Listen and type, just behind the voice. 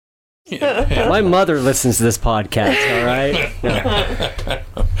My mother listens to this podcast, all right?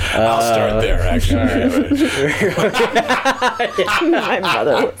 I'll start there, actually. My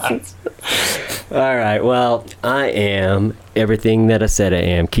mother listens. All right, well, I am everything that I said I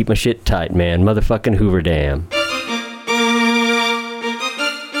am. Keep my shit tight, man. Motherfucking Hoover Dam.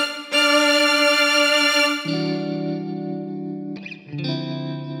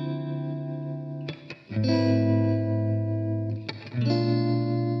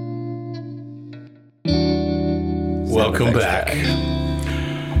 Welcome back.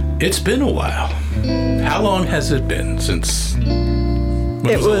 It's been a while. How long has it been since... When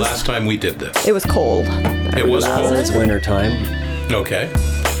was the last time we did this? It was cold. It was cold? It's winter time. Okay.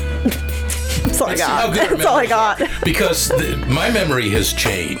 That's all I got. That's all I got. Because my memory has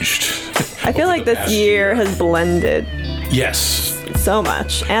changed. I feel like this year has blended Yes. so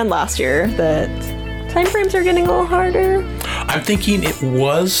much. And last year that time frames are getting a little harder. I'm thinking it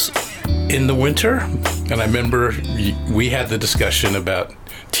was in the winter. And I remember we had the discussion about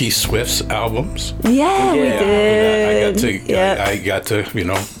T Swift's albums. Yeah, we did. I got to,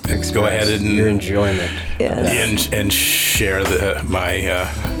 go ahead and your enjoyment. Yes. and share my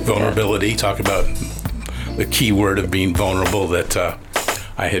vulnerability. Talk about the key word of being vulnerable, that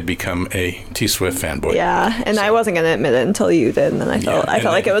I had become a T Swift fanboy. Yeah, and I wasn't going to admit it until you did, and then I felt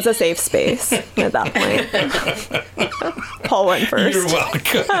like it was a safe space at that point. Paul went first. You're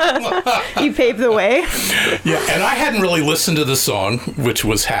welcome. You paved the way. Yeah, and I hadn't really listened to the song, which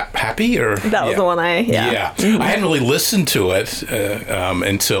was Happy, or... That was the one I I hadn't really listened to it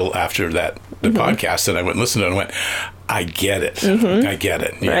until after the podcast, and I went and listened to it and went, I get it. I get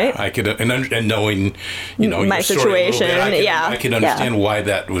it. Yeah. Right? I could, and knowing, my my situation, I can understand why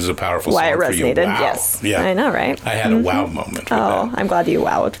that was a powerful why song it resonated. for you. Wow. Yes. Yeah. I know, right? I had a wow moment with that. I'm glad you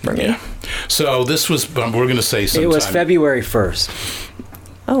wowed for me. Yeah. So this was, we're going to say sometime. It was February 1st.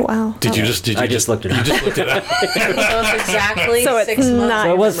 Oh, wow. Did you I just looked it up. You just looked it up. So it's exactly So it's 6 months. not-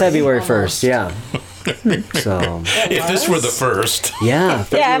 So it was February 1st, Almost. yeah. So, If this were the first. yeah.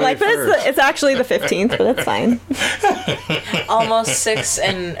 Yeah, I'm like, but February 1st. it's actually the 15th, but it's fine. Almost 6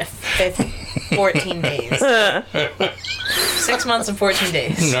 and 14 days. 6 months and 14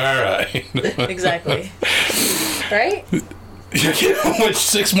 days. All right. Exactly. Right? Which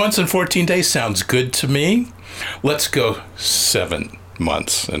 6 months and 14 days sounds good to me. Let's go 7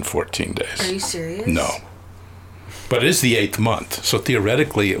 months and 14 days. Are you serious? No. But it is the 8th month, so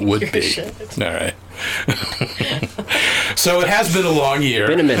theoretically it would be. All right. So it has been a long year.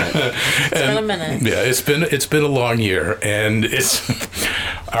 Been a minute. It's been a minute. Yeah, it's been a long year, and it's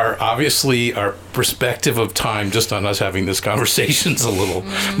obviously our perspective of time just on us having this conversation is a little.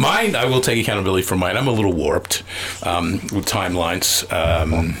 Mine, I will take accountability for mine. I'm a little warped with timelines,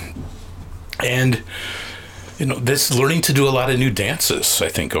 and. This learning to do a lot of new dances, I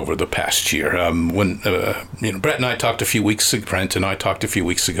think, over the past year. When Brent and I talked a few weeks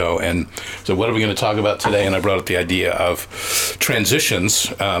ago, and so what are we going to talk about today? And I brought up the idea of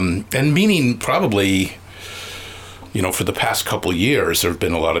transitions, and meaning probably, for the past couple of years, there have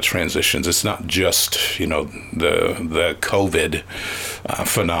been a lot of transitions. It's not just, the COVID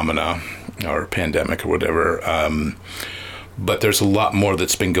phenomena or pandemic or whatever. But there's a lot more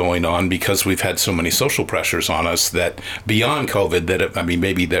that's been going on because we've had so many social pressures on us that beyond COVID,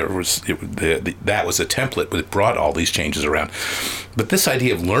 maybe that was a template that brought all these changes around. But this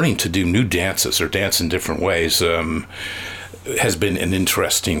idea of learning to do new dances or dance in different ways has been an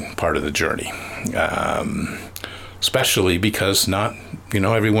interesting part of the journey, especially because not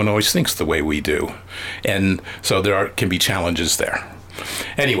everyone always thinks the way we do, and so can be challenges there.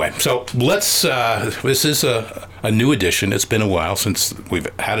 Anyway, so let's. This is a new edition. It's been a while since we've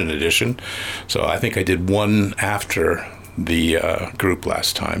had an edition, so I think I did one after the group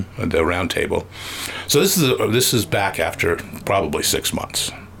last time, the Roundtable. So this is back after probably 6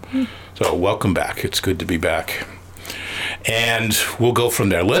 months. So welcome back. It's good to be back. And we'll go from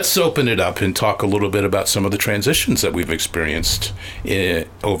there. Let's open it up and talk a little bit about some of the transitions that we've experienced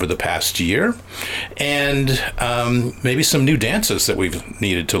over the past year, and maybe some new dances that we've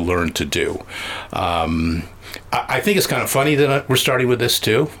needed to learn to do. I think it's kind of funny that we're starting with this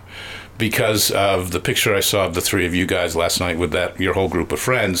too, because of the picture I saw of the three of you guys last night with your whole group of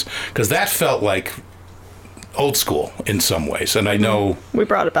friends, because that felt like old school in some ways, and I know we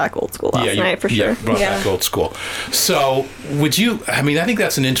brought it back old school last night for sure. Brought back old school. So would you? I think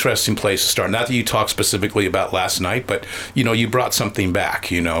that's an interesting place to start. Not that you talked specifically about last night, but you brought something back.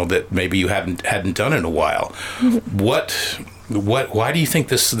 That maybe you hadn't done in a while. Why do you think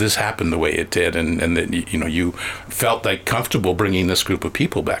this happened the way it did, and that you felt like comfortable bringing this group of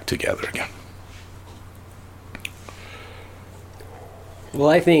people back together again? Well,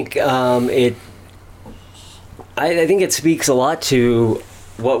 I think I think it speaks a lot to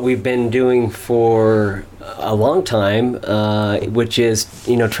what we've been doing for a long time, which is,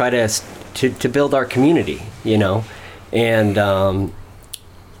 try to build our community, and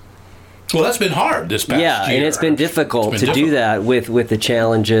well, that's been hard this past year. and it's been difficult to do that with the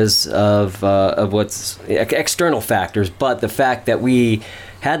challenges of what's external factors, but the fact that we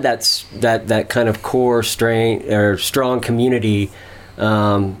had that kind of core strong community,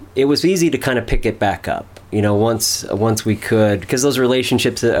 it was easy to kind of pick it back up. Once we could, because those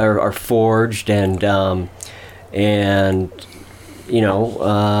relationships are forged, and so I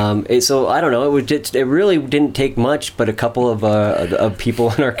don't know. It really didn't take much, but a couple of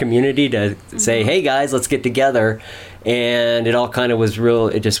people in our community to say, "Hey guys, let's get together," and it all kind of was real.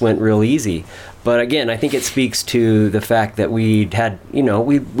 It just went real easy. But again, I think it speaks to the fact that we had,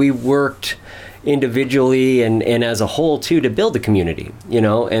 we worked individually and as a whole too to build the community,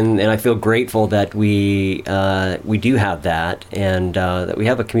 and I feel grateful that we do have that, and that we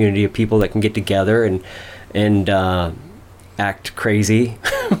have a community of people that can get together and act crazy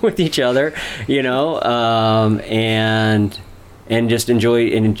with each other, and just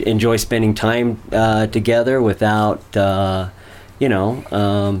enjoy spending time together without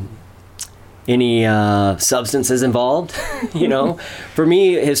any substances involved. For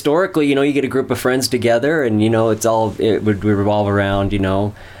me, historically, you get a group of friends together, and it would revolve around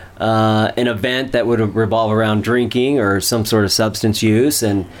an event that would revolve around drinking or some sort of substance use,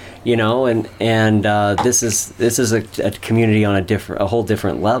 and this is a community on a whole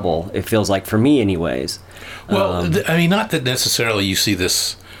different level. It feels like, for me anyways. Well, I mean, not that necessarily you see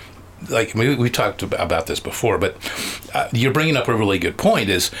this, like we talked about this before, but you're bringing up a really good point.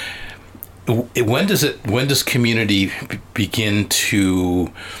 Is when does community begin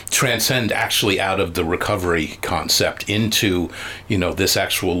to transcend actually out of the recovery concept into this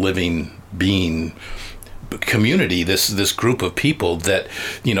actual living being community, this group of people that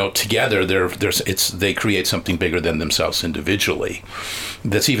together they create something bigger than themselves individually,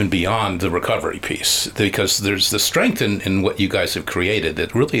 that's even beyond the recovery piece, because there's the strength in what you guys have created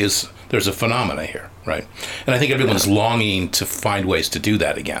that really is, there's a phenomena here, right? And I think everyone's longing to find ways to do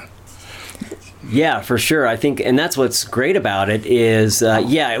that again. Yeah, for sure. I think, and that's what's great about it is,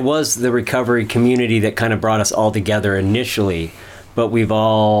 it was the recovery community that kind of brought us all together initially, but we've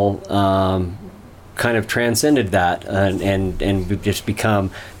all kind of transcended that, and we've just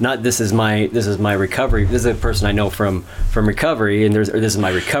become, not this is my recovery. This is a person I know from recovery, and this is my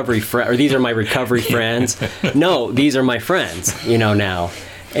recovery friend, or these are my recovery friends. No, these are my friends. Now.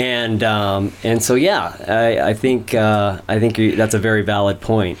 And so I think that's a very valid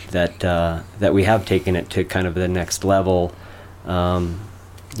point, that we have taken it to kind of the next level,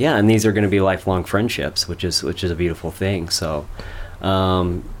 and these are going to be lifelong friendships, which is a beautiful thing. So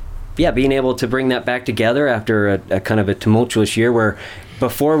being able to bring that back together after a kind of a tumultuous year, where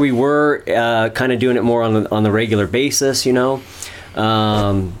before we were kind of doing it more on the regular basis, to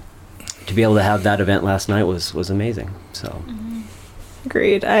be able to have that event last night was amazing. So.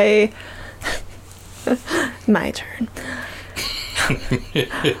 Agreed. My turn.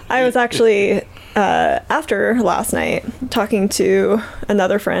 I was actually, after last night, talking to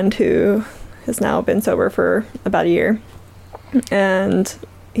another friend who has now been sober for about a year. And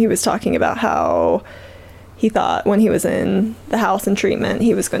he was talking about how he thought when he was in the house in treatment,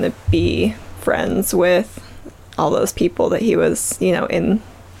 he was going to be friends with all those people that he was, in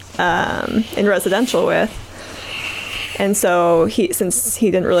residential with. And so since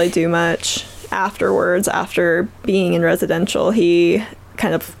he didn't really do much afterwards, after being in residential, he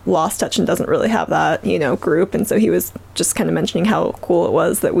kind of lost touch and doesn't really have that, group. And so he was just kind of mentioning how cool it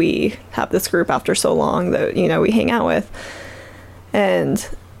was that we have this group after so long that, we hang out with. And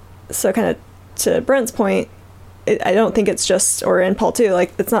so kind of to Brent's point, I don't think it's just, or in Paul too,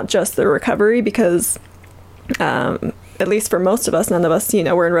 like, it's not just the recovery, because at least for most of us, none of us,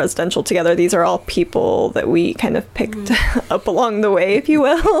 we're in residential together. These are all people that we kind of picked up along the way, if you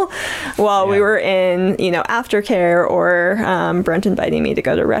will, while we were in, aftercare, or Brent inviting me to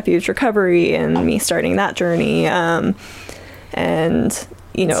go to Refuge Recovery and me starting that journey. And,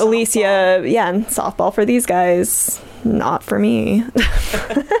 Alysia, and softball for these guys, not for me.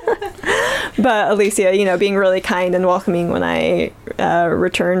 But Alysia, being really kind and welcoming when I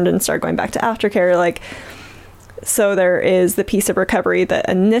returned and started going back to aftercare, like, so there is the piece of recovery that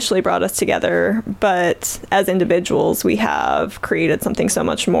initially brought us together, but as individuals, we have created something so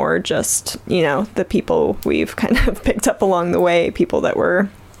much more, just, the people we've kind of picked up along the way, people that were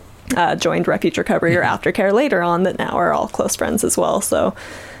joined Refuge Recovery or aftercare later on that now are all close friends as well. So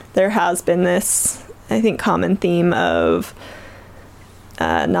there has been this, I think, common theme of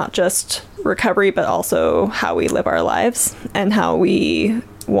not just recovery, but also how we live our lives and how we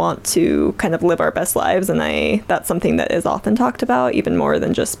want to kind of live our best lives. And that's something that is often talked about, even more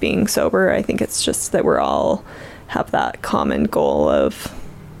than just being sober. I think it's just that we're all have that common goal of,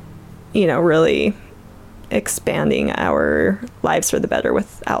 really expanding our lives for the better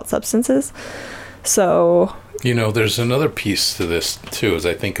without substances. So, there's another piece to this too, as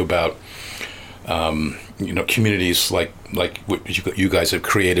I think about, communities like what you guys have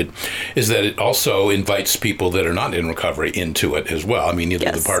created, is that it also invites people that are not in recovery into it as well. I mean,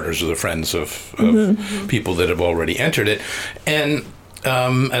 either the partners or the friends of people that have already entered it. And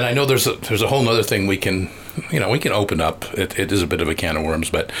I know there's a whole other thing we can open up. It is a bit of a can of worms,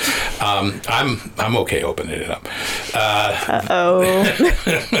 but I'm okay opening it up.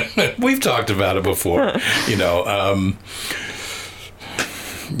 We've talked about it before.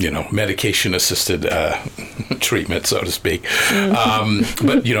 Medication-assisted treatment, so to speak, but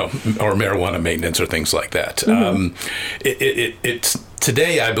or marijuana maintenance or things like that. It's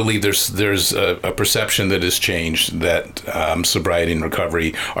today, I believe there's a perception that has changed that sobriety and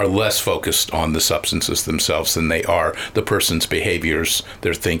recovery are less focused on the substances themselves than they are the person's behaviors,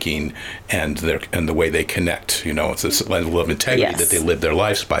 their thinking, and the way they connect. It's this level of integrity that they live their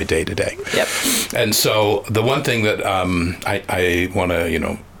lives by day to day. Yep. And so the one thing that I want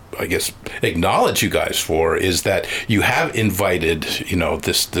to I guess acknowledge you guys for is that you have invited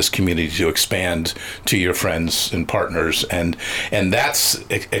this community to expand to your friends and partners, and that's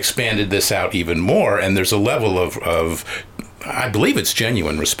expanded this out even more. And there's a level of I believe it's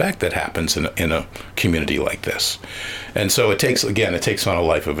genuine respect that happens in a community like this. And so it takes on a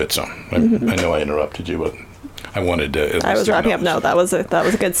life of its own. I know I interrupted you, but I wanted to. I was wrapping up. No, that was a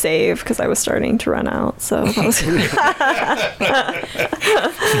good save because I was starting to run out. So that was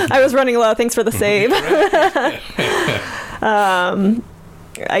I was running low. Thanks for the save.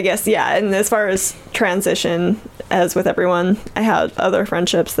 I guess, yeah. And as far as transition, as with everyone, I had other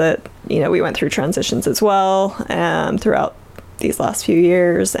friendships that we went through transitions as well throughout these last few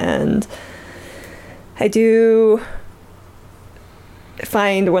years, and I do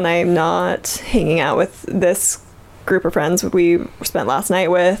find when I'm not hanging out with this group of friends we spent last night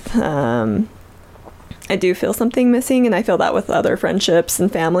with, I do feel something missing, and I feel that with other friendships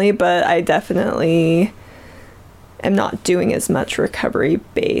and family, but I definitely am not doing as much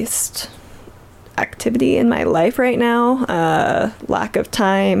recovery-based activity in my life right now. Lack of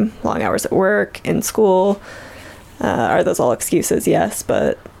time, long hours at work, in school. Are those all excuses? Yes,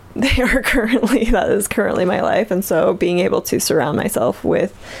 but that is currently my life. And so being able to surround myself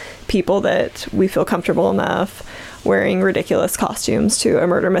with people that we feel comfortable enough wearing ridiculous costumes to a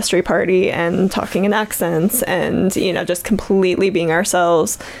murder mystery party and talking in accents and, just completely being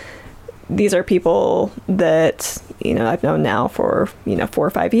ourselves. These are people that, I've known now for, 4 or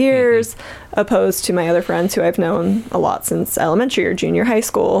 5 years, opposed to my other friends who I've known a lot since elementary or junior high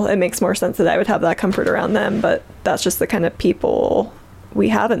school. It makes more sense that I would have that comfort around them, but that's just the kind of people we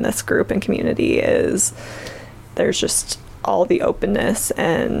have in this group and community. Is there's just all the openness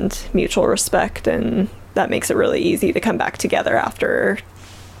and mutual respect, and that makes it really easy to come back together after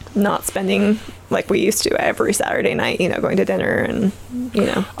not spending like we used to every Saturday night, going to dinner and,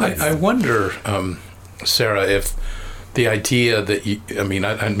 I wonder, Sara, if the idea that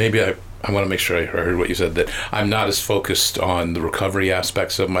I want to make sure I heard what you said, that I'm not as focused on the recovery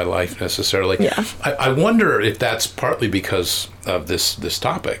aspects of my life necessarily. Yeah. I wonder if that's partly because of this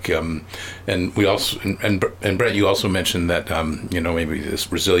topic. And we also, and Brent, you also mentioned that, maybe this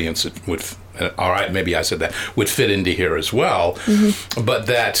resilience would, all right, maybe I said that, would fit into here as well. Mm-hmm. But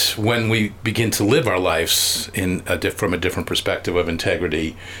that when we begin to live our lives from a different perspective of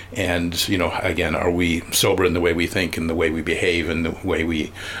integrity, and, again, are we sober in the way we think and the way we behave and the way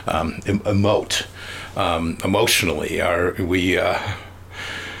we emote emotionally? Are we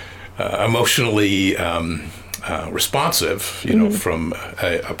emotionally responsive, from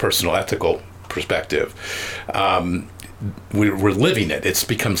a personal ethical perspective? We're living it. It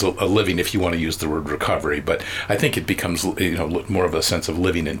becomes a living, if you want to use the word recovery, but I think it becomes more of a sense of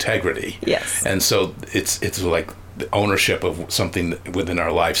living integrity. Yes. And so it's like the ownership of something within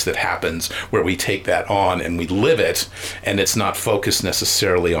our lives that happens where we take that on and we live it, and it's not focused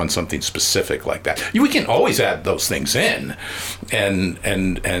necessarily on something specific like that. We can always add those things in,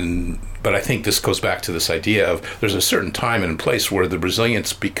 but I think this goes back to this idea of there's a certain time and place where the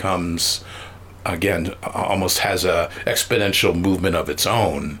resilience becomes, again, almost has a exponential movement of its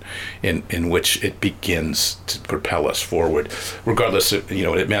own in which it begins to propel us forward. Regardless of,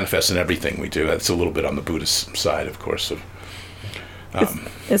 it manifests in everything we do. It's a little bit on the Buddhist side, of course,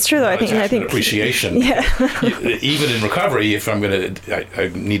 It's true though. I think appreciation. Yeah. Even in recovery, if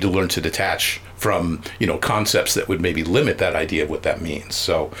I need to learn to detach from concepts that would maybe limit that idea of what that means.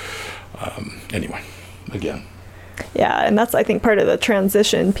 So anyway, again. Yeah, and that's, I think, part of the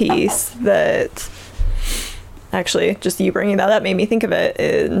transition piece that actually just you bringing that up made me think of it.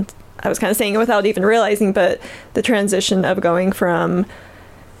 And I was kind of saying it without even realizing, but the transition of going from,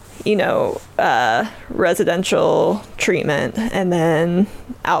 residential treatment and then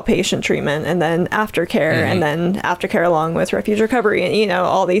outpatient treatment and then aftercare and then aftercare along with refuge recovery and,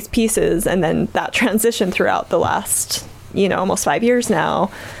 all these pieces. And then that transition throughout the last, almost 5 years now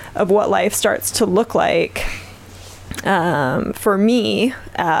of what life starts to look like. For me,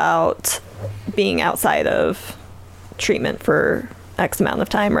 being outside of treatment for X amount of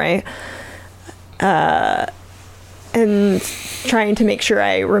time, right? And trying to make sure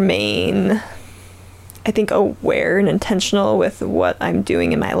I remain, I think, aware and intentional with what I'm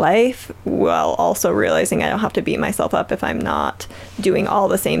doing in my life, while also realizing I don't have to beat myself up if I'm not doing all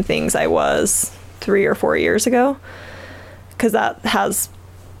the same things I was 3 or 4 years ago. Because that has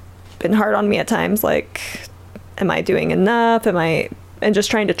been hard on me at times, like, am I doing enough? And just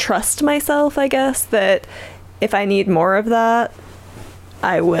trying to trust myself, I guess, that if I need more of that,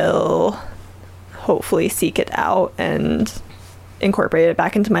 I will hopefully seek it out and incorporate it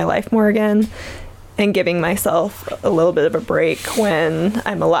back into my life more again, and giving myself a little bit of a break when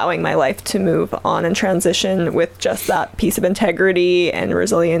I'm allowing my life to move on and transition with just that piece of integrity and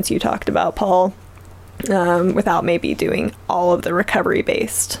resilience you talked about, Paul, without maybe doing all of the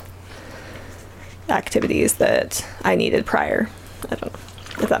recovery-based activities that I needed prior. I don't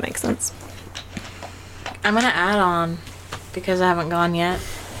know if that makes sense. I'm gonna add on because I haven't gone yet.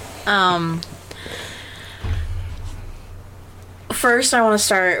 First, I want to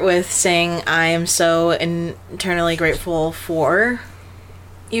start with saying I am so internally grateful for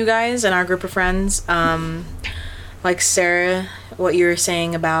you guys and our group of friends. Like Sara, what you were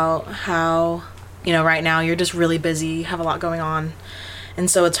saying about how, right now you're just really busy, have a lot going on. And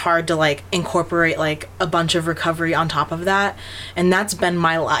so it's hard to incorporate a bunch of recovery on top of that. And that's been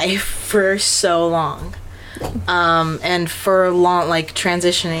my life for so long. And for long,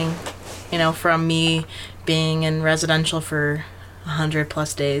 transitioning, from me being in residential for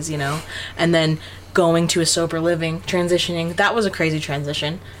 100+ days, and then going to a sober living, transitioning, that was a crazy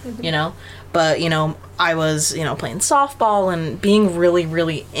transition, but, I was, playing softball and being really,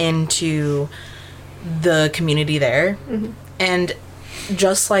 really into the community there. And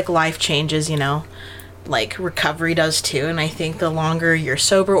just like life changes, recovery does too. And I think the longer you're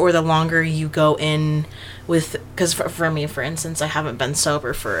sober or the longer you go in with, because for me, for instance, I haven't been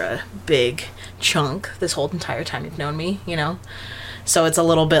sober for a big chunk this whole entire time you've known me, so it's a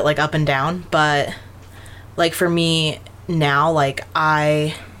little bit up and down. But for me now,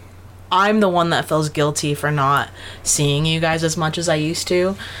 I'm the one that feels guilty for not seeing you guys as much as I used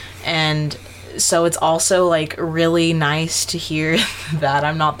to. And so it's also really nice to hear that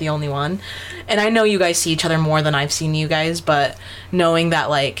I'm not the only one. And I know you guys see each other more than I've seen you guys, but knowing that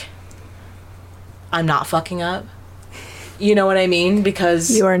I'm not fucking up, you know what I mean?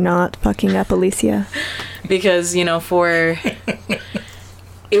 Because you are not fucking up, Alysia. Because it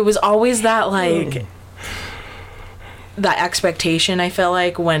was always that that expectation, I feel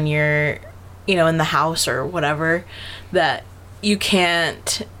when you're in the house or whatever, that you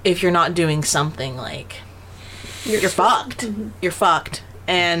can't, if you're not doing something, you're fucked. You're fucked.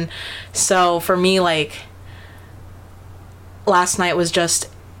 And so for me, last night was just,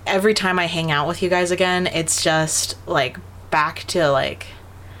 every time I hang out with you guys again, it's just back to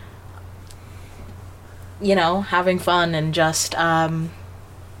having fun and just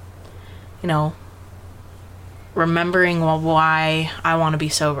remembering why I want to be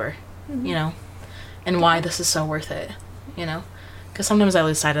sober, and why this is so worth it, because sometimes I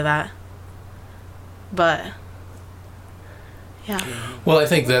lose sight of that. But yeah. Well, I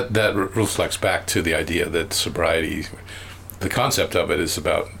think that reflects back to the idea that sobriety, the concept of it is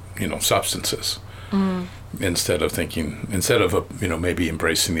about substances. Instead of maybe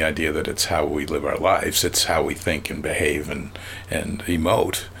embracing the idea that it's how we live our lives, it's how we think and behave and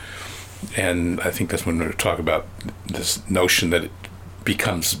emote. And I think that's when we talk about this notion that it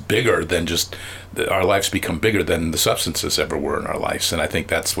becomes bigger than just our lives become bigger than the substances ever were in our lives. And I think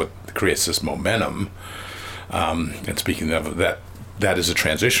that's what creates this momentum. And speaking of that, that is a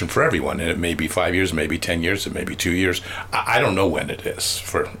transition for everyone, and it may be 5 years, maybe 10 years, it may be 2 years. I don't know when it is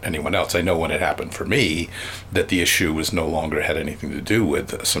for anyone else. I know when it happened for me, that the issue was no longer had anything to do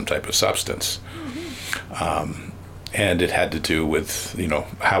with some type of substance. And it had to do with,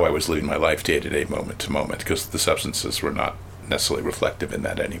 how I was living my life day to day, moment to moment, because the substances were not necessarily reflective in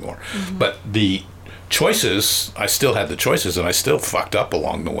that anymore. But the choices, I still had the choices, and I still fucked up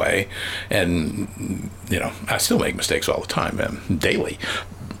along the way, and I still make mistakes all the time, daily.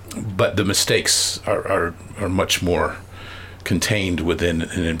 But the mistakes are much more contained within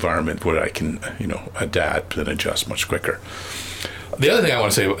an environment where I can adapt and adjust much quicker. The other thing I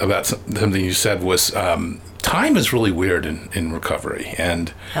want to say about something you said was time is really weird in recovery,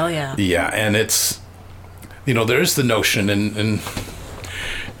 and hell yeah, and it's there's the notion, and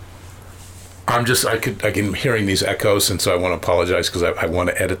I can hearing these echoes, and so I want to apologize because I want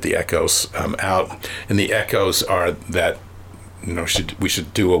to edit the echoes out, and the echoes are that we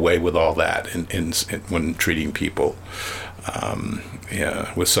should do away with all that in when treating people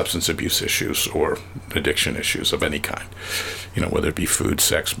with substance abuse issues or addiction issues of any kind, whether it be food,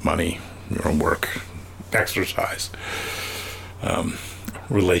 sex, money, work, exercise,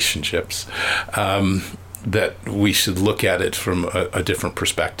 relationships, that we should look at it from a different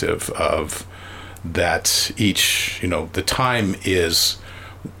perspective of that each, the time is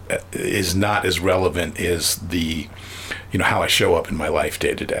not as relevant as the how I show up in my life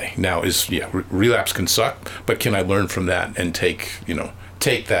day to day. Now relapse can suck, but can I learn from that and take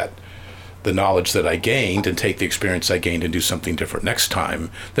that, the knowledge that I gained, and take the experience I gained and do something different next time?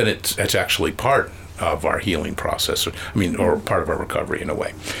 Then it's actually part of our healing process, or part of our recovery in a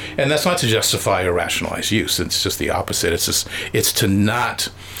way. And that's not to justify or rationalize use. It's just the opposite. It's to not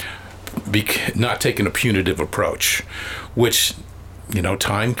taking a punitive approach, which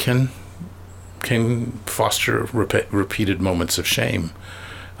time can foster repeated moments of shame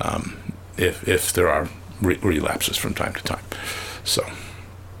if there are relapses from time to time. So,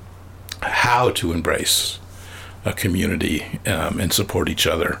 how to embrace a community and support each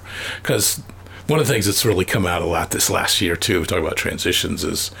other, because one of the things that's really come out a lot this last year too, talking about transitions,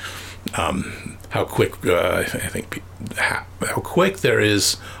 is how quick how quick there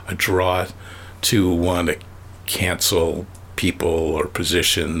is a draw to want to cancel people or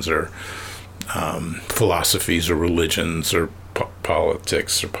positions or philosophies or religions or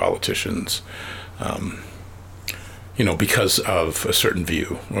politics or politicians, because of a certain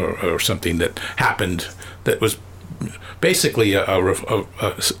view or something that happened that was basically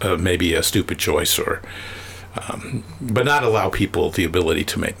maybe a stupid choice, or but not allow people the ability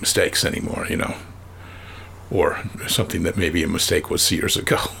to make mistakes anymore, or something that maybe a mistake was years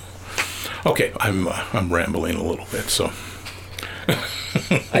ago. Okay, I'm rambling a little bit, so.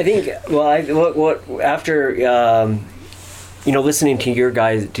 I think after listening to you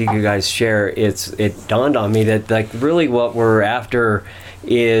guys share, it dawned on me that really what we're after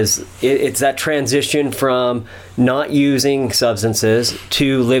is it's that transition from not using substances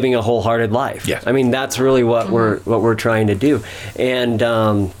to living a wholehearted life. Yeah. I mean, that's really what we're trying to do, and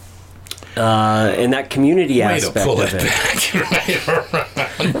that community aspect Way to pull of it it.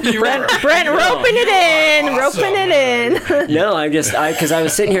 back. Brent roping it in. No, because I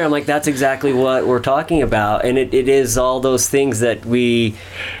was sitting here, I'm like, that's exactly what we're talking about, and it is all those things that we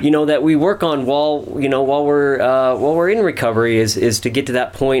work on while we're in recovery is to get to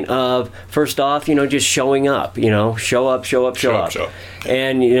that point of, first off, just showing up, show up.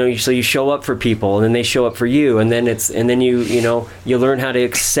 And so you show up for people, and then they show up for you, and then you learn how to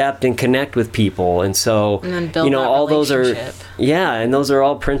accept and connect with people, and so and then build all those are and those are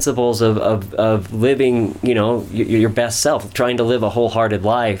all principles of living your best self, trying to live a wholehearted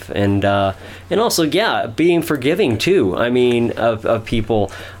life, and also being forgiving too. I mean, of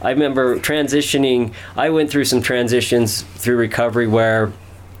people. I remember transitioning. I went through some transitions through recovery where.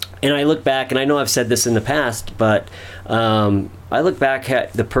 And I look back, and I know I've said this in the past, but I look back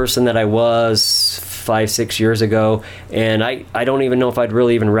at the person that I was 5-6 years ago, and I don't even know if I'd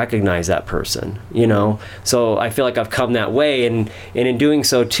really even recognize that person, So I feel like I've come that way, and in doing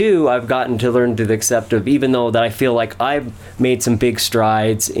so too, I've gotten to learn to accept of, even though that I feel like I've made some big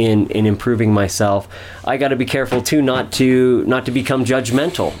strides in improving myself, I got to be careful too not to become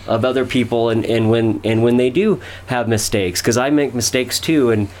judgmental of other people, and when they do have mistakes, because I make mistakes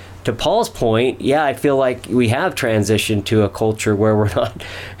too. And to Paul's point, I feel like we have transitioned to a culture where we're not,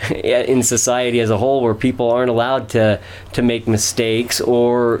 in society as a whole, where people aren't allowed to make mistakes,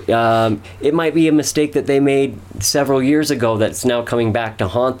 or it might be a mistake that they made several years ago that's now coming back to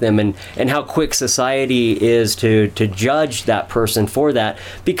haunt them, and how quick society is to judge that person for that,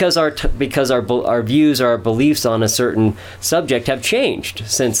 because our views, our beliefs on a certain subject have changed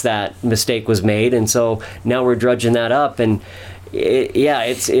since that mistake was made, and so now we're drudging that up, and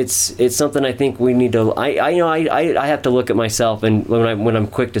it's something I think we need to. I have to look at myself, and when I'm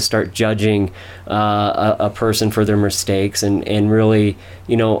quick to start judging a person for their mistakes, and really,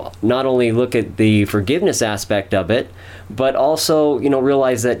 not only look at the forgiveness aspect of it, but also,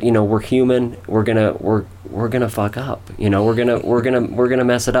 realize that, we're human. We're gonna fuck up. We're gonna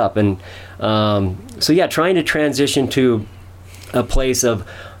mess it up, and trying to transition to a place of,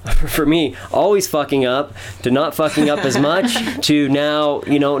 for me, always fucking up, to not fucking up as much, to now,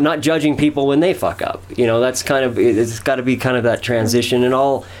 not judging people when they fuck up. That's kind of, it's got to be kind of that transition, and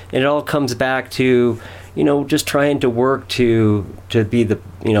it all comes back to, just trying to work to be the,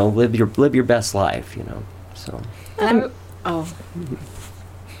 live your best life, so.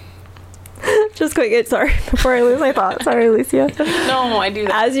 Just quick, sorry, before I lose my thought. Sorry, Alysia. No, I do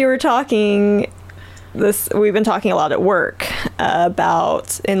that. As you were talking, we've been talking a lot at work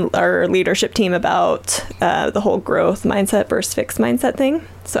about, in our leadership team, about the whole growth mindset versus fixed mindset thing.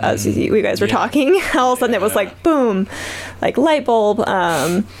 So as you guys were talking, all of a sudden it was like, boom, like light bulb.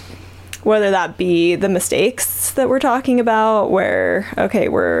 Whether that be the mistakes that we're talking about, where, okay,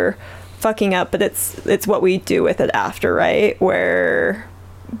 we're fucking up, but it's what we do with it after, right? Where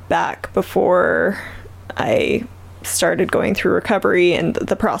back before I started going through recovery and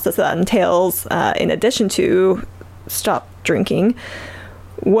the process that entails, in addition to stop drinking,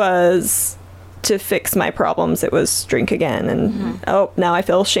 was to fix my problems. It was drink again, and now I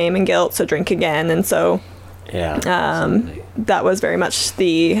feel shame and guilt, so drink again. And so that was very much so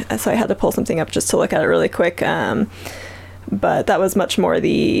I had to pull something up just to look at it really quick, but that was much more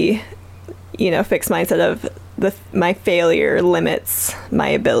the fixed mindset of my failure limits my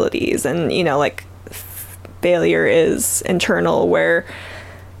abilities, and like failure is internal,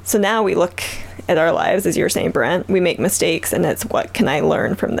 so now we look at our lives, as you were saying, Brent, we make mistakes, and it's what can I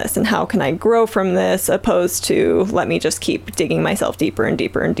learn from this, and how can I grow from this, opposed to let me just keep digging myself deeper and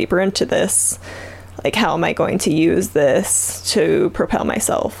deeper and deeper into this. Like, how am I going to use this to propel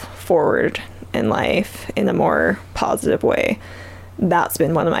myself forward in life in a more positive way? That's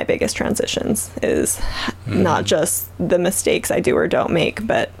been one of my biggest transitions, is not just the mistakes I do or don't make,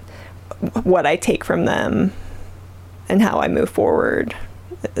 but what I take from them and how I move forward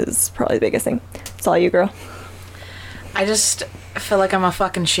is probably the biggest thing. It's all you, girl. I just feel like I'm a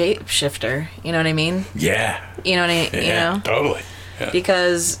fucking shapeshifter. You know what I mean? Yeah. You know what I mean? Yeah, totally. Yeah.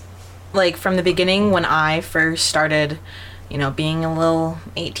 Because, like, from the beginning, when I first started, being a little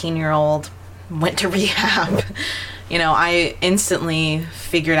 18-year-old, went to rehab, I instantly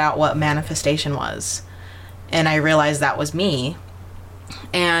figured out what manifestation was. And I realized that was me.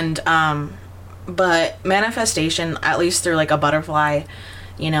 And, but manifestation, at least through like a butterfly,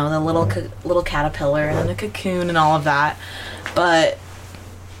 the little caterpillar and the cocoon and all of that. But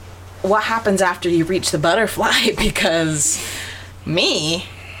what happens after you reach the butterfly? Because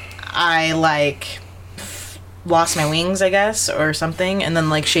I like lost my wings, I guess, or something, and then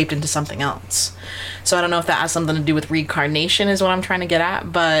like shaped into something else. So I don't know if that has something to do with reincarnation is what I'm trying to get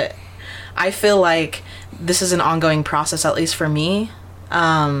at, but I feel like this is an ongoing process, at least for me,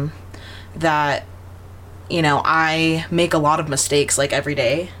 that, I make a lot of mistakes like every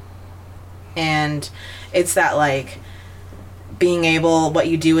day. And it's that like being able, what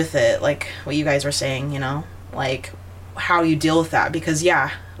you do with it, like what you guys were saying, like how you deal with that. Because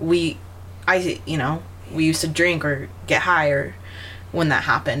we used to drink or get high or when that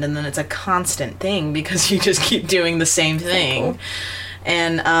happened, and then it's a constant thing because you just keep doing the same thing.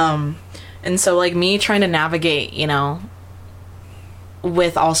 And so like me trying to navigate,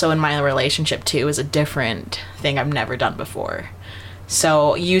 with also in my relationship too, is a different thing I've never done before.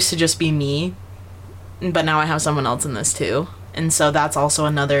 So it used to just be me, but now I have someone else in this too. And so that's also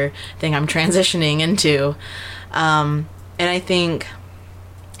another thing I'm transitioning into. And I think,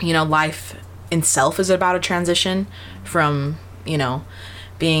 life itself is about a transition from,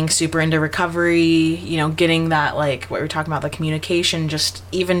 being super into recovery, getting that, like what we were talking about, the communication, just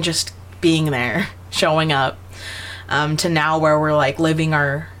being there, showing up, to now where we're like living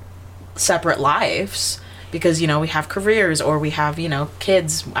our separate lives because, we have careers or we have,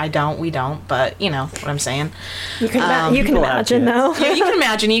 kids. We don't, but what I'm saying. You can imagine though. Yeah, you can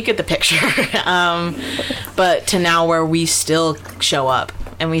imagine, you get the picture. But to now where we still show up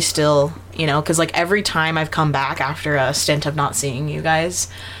and we still, because like every time I've come back after a stint of not seeing you guys,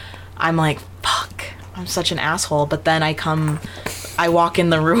 I'm like, fuck, I'm such an asshole. But then I walk in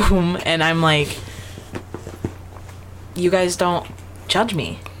the room and I'm like, you guys don't judge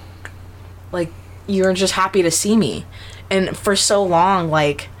me. Like, you're just happy to see me. And for so long,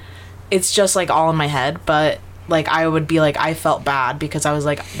 like, it's just like all in my head. But like, I would be like, I felt bad because I was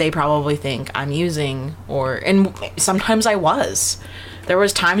like, they probably think I'm using, and sometimes I was. There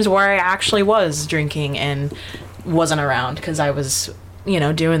was times where I actually was drinking and wasn't around because I was,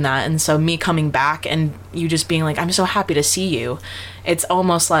 doing that. And so me coming back and you just being like, I'm so happy to see you. It's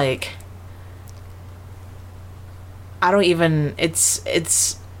almost like, I don't even know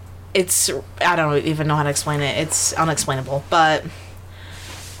how to explain it. It's unexplainable, but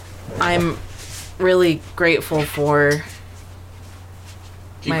I'm really grateful for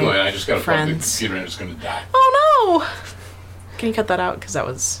Keep my going. I just got to plug the friends. computer and it's going to die. Oh no! Can you cut that out? Because that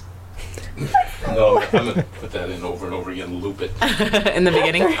was No, I'm going to put that in over and over again, loop it. in the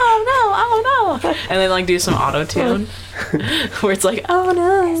beginning. Oh no! And then like do some auto tune where it's like, oh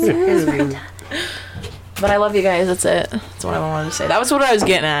no. But I love you guys. That's it. That's what I wanted to say. That was what I was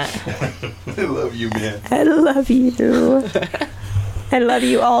getting at. I love you, man. I love you. I love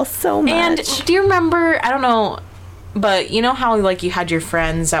you all so much. And do you remember, I don't know, but you know how like you had your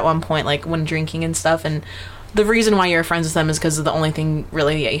friends at one point, like when drinking and stuff, and the reason why you were friends with them is because of the only thing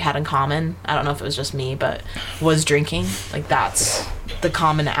really that you had in common. I don't know if it was just me, but was drinking. Like that's the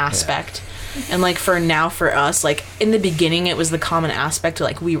common aspect. Yeah. And like for us, like in the beginning it was the common aspect,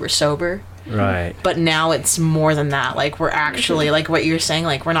 like we were sober. Right. But now it's more than that. Like we're actually, like what you're saying,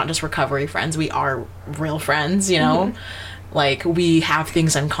 like we're not just recovery friends, we are real friends, Mm-hmm. Like we have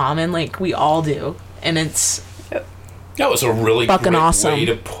things in common, like we all do. And it's that was a really fucking great awesome way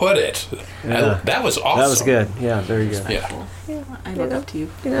to put it. Yeah. That was awesome. That was good. Yeah, very good. Yeah. I look up to you.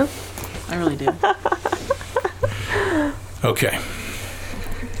 I really do. Okay.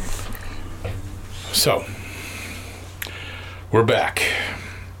 So we're back.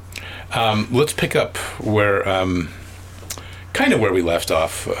 Let's pick up where, kind of where we left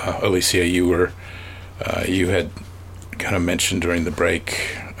off. Alysia, you had kind of mentioned during the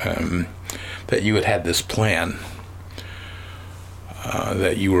break that you had this plan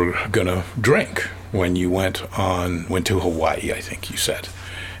that you were going to drink when you went to Hawaii, I think you said.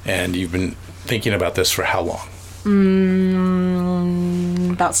 And you've been thinking about this for how long?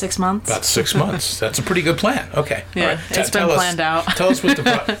 About 6 months. About 6 months. That's a pretty good plan. Okay. Yeah, right. it's been planned out. Tell us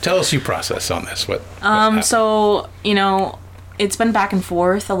tell us your process on this. What so it's been back and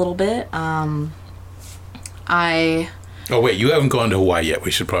forth a little bit. Oh wait, you haven't gone to Hawaii yet.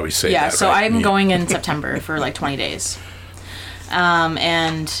 We should probably say that. Yeah, so right? I'm going in September for like 20 days.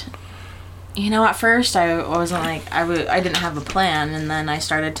 And at first I wasn't like I didn't have a plan, and then I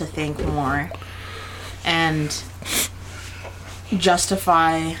started to think more and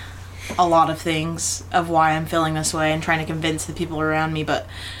justify a lot of things of why I'm feeling this way and trying to convince the people around me. But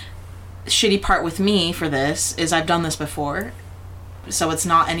the shitty part with me for this is I've done this before, so it's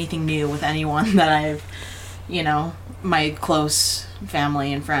not anything new with anyone that I've my close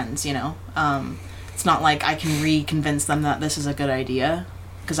family and friends. It's not like I can re-convince them that this is a good idea,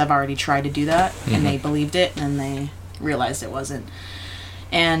 because I've already tried to do that. Mm-hmm. And they believed it, and they realized it wasn't.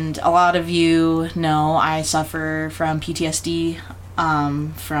 And a lot of you know I suffer from PTSD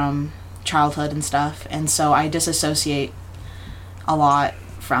from childhood and stuff, and so I disassociate a lot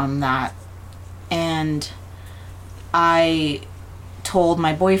from that. And I told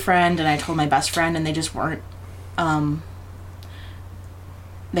my boyfriend and I told my best friend, and they just weren't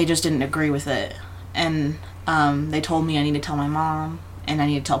they just didn't agree with it. And they told me I need to tell my mom and I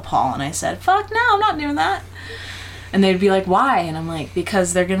need to tell Paul, and I said, fuck no, I'm not doing that. And they'd be like, why? And I'm like,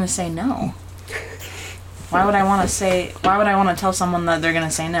 because they're gonna say no. Why would I want to tell someone that they're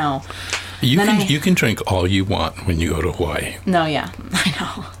gonna say no? You can drink all you want when you go to Hawaii. No, yeah, I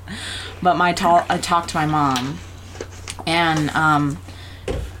know. But I talked to my mom, and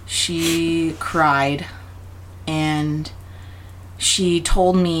she cried, and she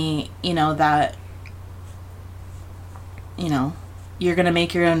told me, that, you're gonna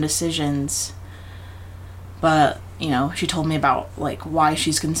make your own decisions. But, she told me about, like, why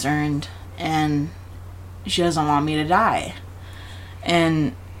she's concerned, and she doesn't want me to die.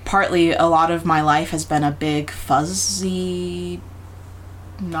 And partly, a lot of my life has been a big fuzzy,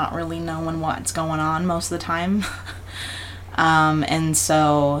 not really knowing what's going on most of the time. And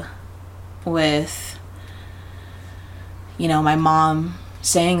so, with, my mom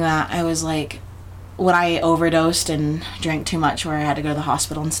saying that, I was like, when I overdosed and drank too much where I had to go to the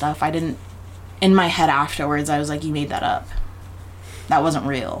hospital and stuff, in my head afterwards, I was like, you made that up. That wasn't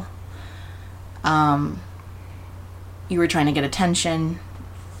real. You were trying to get attention.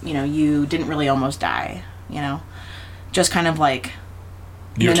 You didn't really almost die, Just kind of like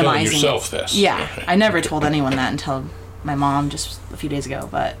You're minimizing telling yourself this. Yeah. I never told anyone that until my mom just a few days ago.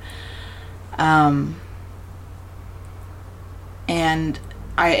 But, and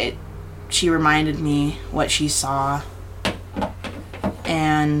she reminded me what she saw,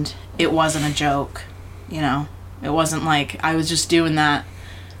 and it wasn't a joke, you know. It wasn't like I was just doing that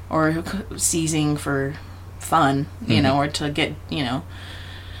or seizing for fun, you know, or to get, you know.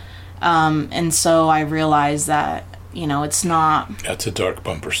 And so I realized that, you know, it's not... That's a dark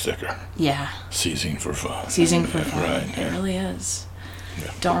bumper sticker. Yeah. Seizing for fun. Seizing for fun. Right. It really is.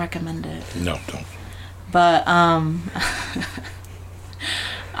 Yeah. Don't recommend it. No, don't. But,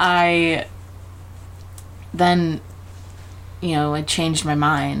 I then, you know, it changed my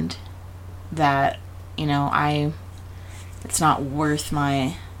mind that, you know, it's not worth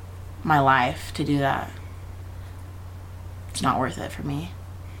my life to do that. It's not worth it for me.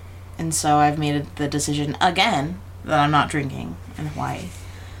 And so I've made the decision again that I'm not drinking in Hawaii.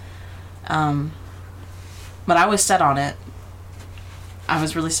 But I was set on it. I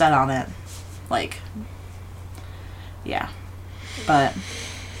was really set on it. Like, yeah. But,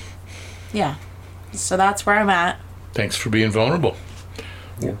 yeah. So that's where I'm at. Thanks for being vulnerable.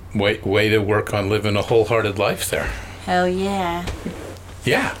 Yeah. Way to work on living a wholehearted life there. Hell yeah.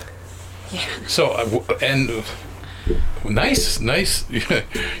 Yeah. Yeah. So and nice.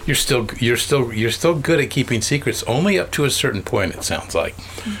 You're still good at keeping secrets, only up to a certain point. It sounds like.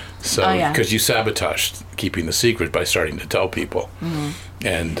 So because you sabotaged keeping the secret by starting to tell people,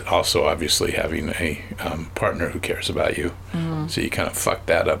 and also obviously having a partner who cares about you. So you kind of fucked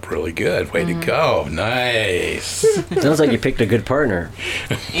that up really good. Way to go. Nice. Sounds like you picked a good partner.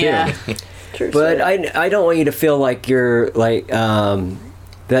 Yeah. But I don't want you to feel like you're like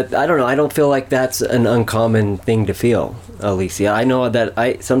that. I don't know. I don't feel like that's an uncommon thing to feel, Alysia. I know that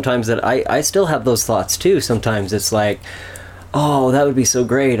I still have those thoughts too. Sometimes it's like, oh, that would be so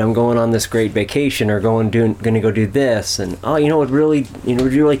great. I'm going on this great vacation, or going to go do this, and would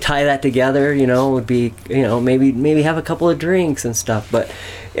you really tie that together? Would be, maybe have a couple of drinks and stuff. But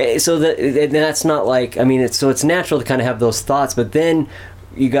so that's not like, I mean, it's natural to kind of have those thoughts, but then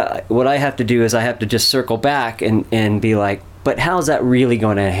what I have to do is I have to just circle back and be like, but how's that really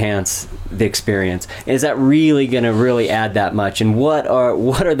going to enhance the experience? Is that really going to really add that much? And what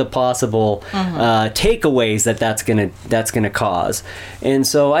are the possible takeaways that's going to cause? And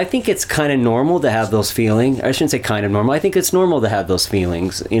so I think it's kind of normal to have those feelings. I shouldn't say kind of normal. I think it's normal to have those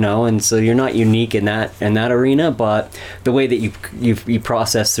feelings, And so you're not unique in that arena. But the way that you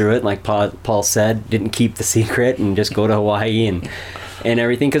process through it, like Paul said, didn't keep the secret and just go to Hawaii and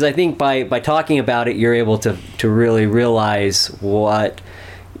everything, because I think by talking about it, you're able to really realize what,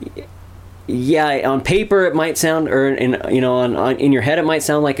 on paper it might sound, or in your head it might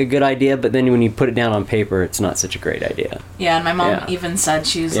sound like a good idea, but then when you put it down on paper, it's not such a great idea. Yeah, and my mom even said,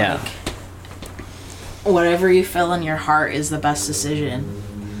 she was like, whatever you feel in your heart is the best decision.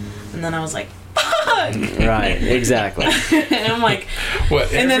 And then I was like, right, exactly. And I'm like,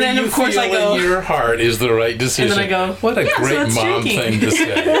 and then of course I go, in your heart is the right decision. And then I go, what a great mom thing to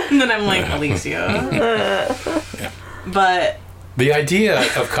say. And then I'm like, Alysia. But the idea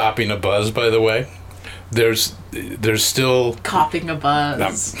of copying a buzz, by the way, there's still copying a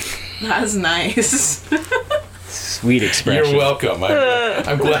buzz. That's nice. Sweet expression. You're welcome.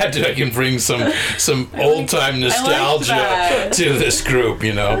 I'm glad that I can bring some old time nostalgia to this group.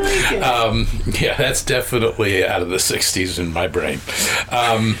 That's definitely out of the '60s in my brain.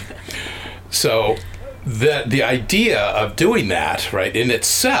 So the idea of doing that, right, in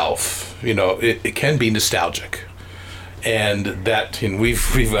itself, it can be nostalgic. And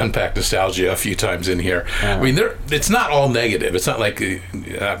we've unpacked nostalgia a few times in here. I mean, it's not all negative. It's not like,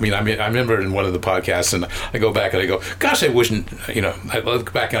 I remember in one of the podcasts, and I go back and I go, gosh, I wouldn't, I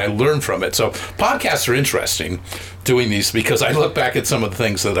look back and I learn from it. So podcasts are interesting, doing these, because I look back at some of the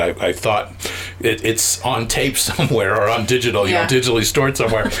things that I thought it's on tape somewhere or on digital, digitally stored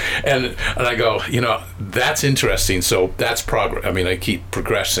somewhere. and I go, that's interesting. So that's progress. I mean, I keep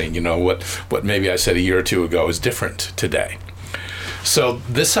progressing. What maybe I said a year or two ago is different today. So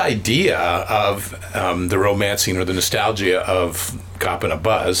this idea of the romancing or the nostalgia of copping a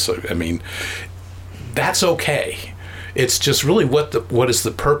buzz, I mean, that's okay. It's just really what is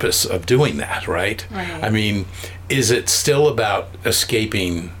the purpose of doing that, right? I mean, is it still about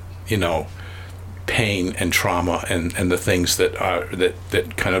escaping, pain and trauma and the things that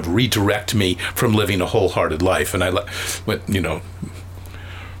kind of redirect me from living a wholehearted life? And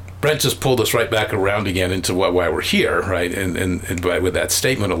Brent just pulled us right back around again into why we're here, right? And with that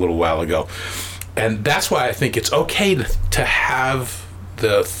statement a little while ago. And that's why I think it's okay to have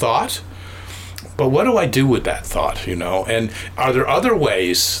the thought, but what do I do with that thought, And are there other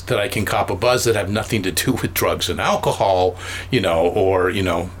ways that I can cop a buzz that have nothing to do with drugs and alcohol, or,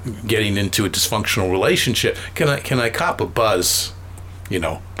 getting into a dysfunctional relationship? Can I cop a buzz,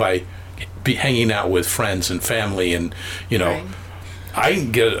 by be hanging out with friends and family, and Right. I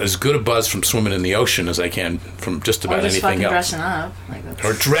can get as good a buzz from swimming in the ocean as I can from just about Or just anything fucking else. dressing up. Like that's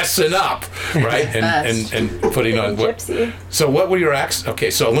Or dressing up, right? and putting on what? Gypsy. So what were your accents?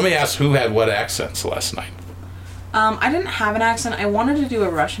 Okay, so let me ask, who had what accents last night? I didn't have an accent. I wanted to do a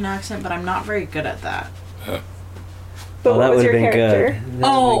Russian accent, but I'm not very good at that. But Well, that what was would your have been character? good.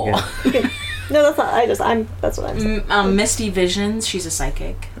 That would've been good. No, that's not. That's what I'm saying. Misty Visions. She's a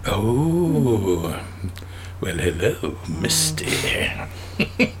psychic. Oh, well, hello, Misty.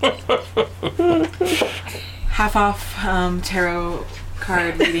 Half off tarot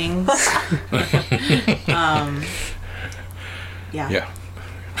card readings. Yeah. Yeah.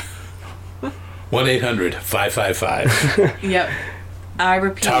 1-800-555 Yep. I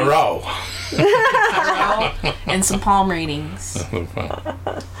repeat. Tarot. Tarot and some palm readings.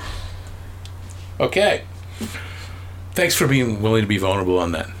 Okay. Thanks for being willing to be vulnerable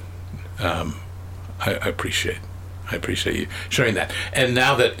on that. I appreciate you sharing that. And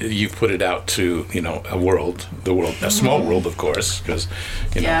now that you've put it out to the world, a small world, of course, because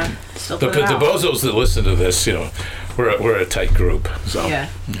Yeah. Still the put it out. bozos that listen to this, we're a tight group. So Yeah.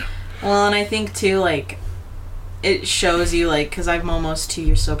 Well, and I think too, like, it shows you, like, because I'm almost 2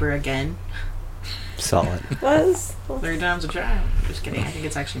 years sober again. Solid. Was 3 times a charm. Just kidding. I think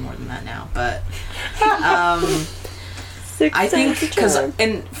it's actually more than that now. But 6 I think times a because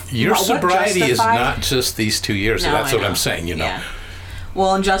charm. your what sobriety is justified- not just these 2 years. No, That's I what I'm know. saying. Yeah.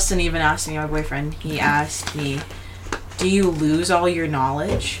 Well, and Justin even asked me, my boyfriend. He asked me, "Do you lose all your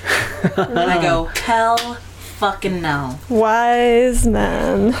knowledge?" And I go, "Hell, fucking no." Wise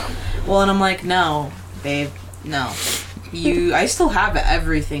man. Well, and I'm like, "No, babe, no. I still have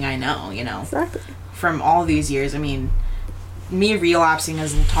everything I know. Exactly. From all these years. I mean, me relapsing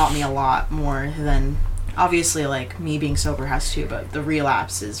has taught me a lot more than obviously like me being sober has too, but the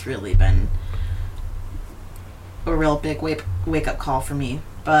relapse has really been a real big wake up call for me.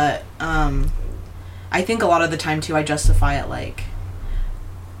 But I think a lot of the time too I justify it like,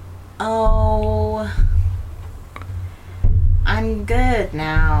 oh, I'm good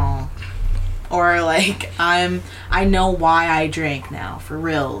now. Or like I know why I drank now, for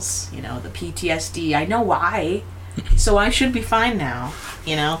reals. The PTSD, I know why. So I should be fine now,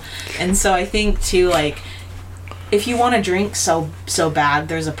 And so I think too, like, if you want to drink so bad,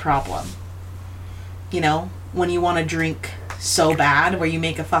 there's a problem. When you want to drink so bad where you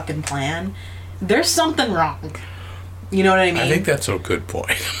make a fucking plan, there's something wrong. You know what I mean? I think that's a good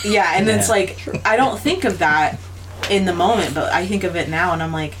point. Yeah, and it's Yeah. like, I don't think of that in the moment, but I think of it now, and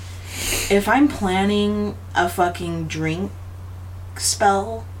I'm like, if I'm planning a fucking drink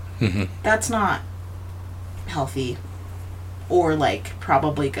spell, that's not healthy or like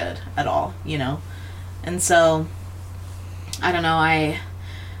probably good at all, And so I don't know, I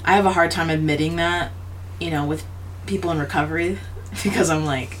have a hard time admitting that, with people in recovery because I'm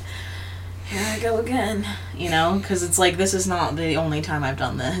like, here I go again, because it's like, this is not the only time I've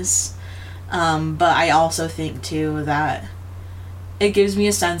done this. But I also think too that it gives me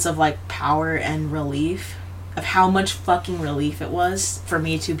a sense of like power and relief of how much fucking relief it was for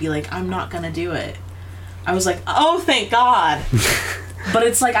me to be like, I'm not gonna do it. I was like, oh, thank God. But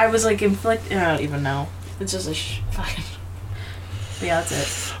it's like, I was like I don't even know. It's just a fucking... Yeah, that's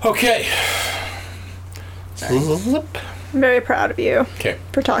it. Okay. Sorry. I'm very proud of you Okay.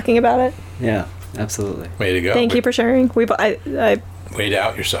 for talking about it. Yeah, absolutely. Way to go. Thank you for sharing. Way to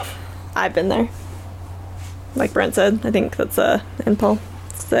out yourself. I've been there. Like Brent said, I think that's a impulse.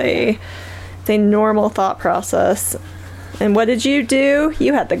 It's a normal thought process. And what did you do?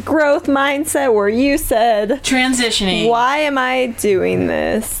 You had the growth mindset where you said, Transitioning. why am I doing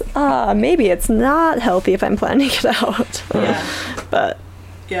this? Maybe it's not healthy if I'm planning it out. Yeah. But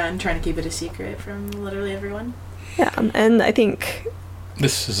Yeah, and trying to keep it a secret from literally everyone. yeah, and I think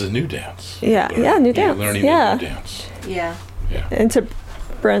This is a new dance. Yeah, new You're dance. learning Yeah. a new dance. Yeah. Yeah. And to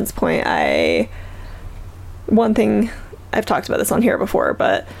Brent's point, one thing, I've talked about this on here before,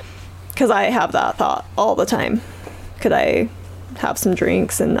 but because I have that thought all the time, could I have some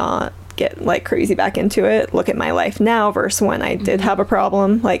drinks and not get like crazy back into it? Look at my life now versus when I did have a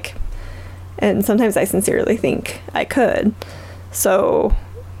problem, and sometimes I sincerely think I could. So,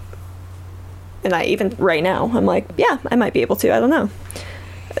 and I even right now, I'm like, yeah, I might be able to, I don't know.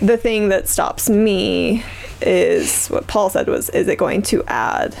 The thing that stops me is what Paul said was, is it going to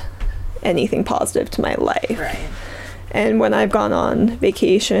add anything positive to my life? Right. And when I've gone on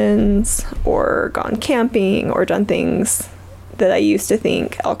vacations or gone camping or done things that I used to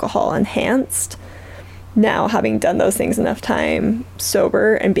think alcohol enhanced, now having done those things enough time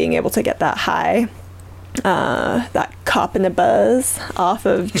sober and being able to get that high, that cop and a buzz off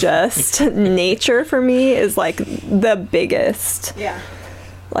of just nature for me is like the biggest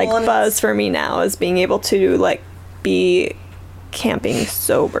buzz for me now, is being able to like be camping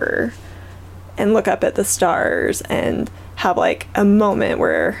sober and look up at the stars and have like a moment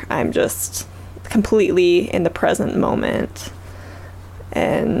where I'm just completely in the present moment.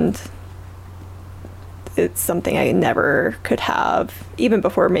 And it's something I never could have, even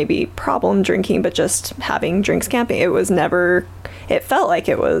before maybe problem drinking, but just having drinks camping. It was never, it felt like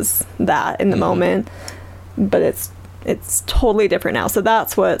it was that in the moment, but it's totally different now. So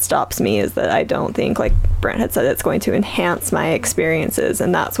that's what stops me, is that I don't think, like Brent had said, it's going to enhance my experiences.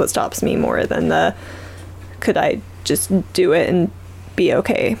 And that's what stops me more than could I just do it and be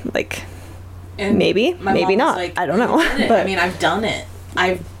okay? Like, and maybe not. Like, I don't know. But I mean, I've done it.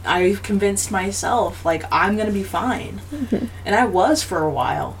 I've convinced myself, like, I'm gonna be fine. And I was for a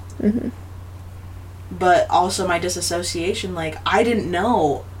while. But also my disassociation, like, I didn't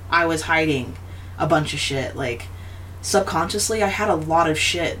know I was hiding a bunch of shit. Like, subconsciously I had a lot of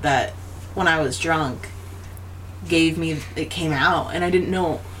shit that when I was drunk it came out, and I didn't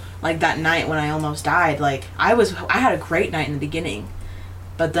know. Like, that night when I almost died, like, I had a great night in the beginning,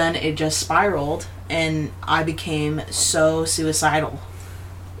 but then it just spiraled and I became so suicidal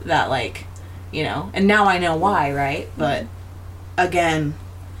that, like, you know, and now I know why, right? But again,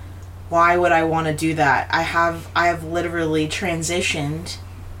 why would I want to do that? I have literally transitioned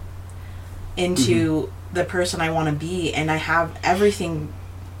into the person I want to be, and I have everything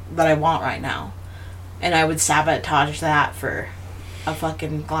that I want right now, and I would sabotage that for a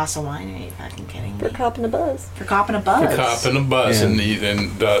fucking glass of wine. Are you fucking kidding me? For cop and a buzz. For cop and a buzz. Yeah.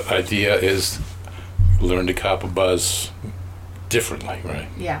 And the idea is learn to cop a buzz differently, right?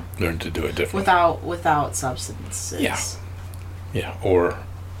 Yeah. Learn to do it differently. Without substances. Yeah. Or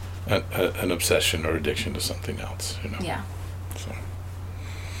an obsession or addiction to something else, you know? Yeah. So.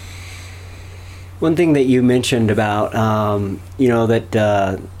 One thing that you mentioned about, you know, that,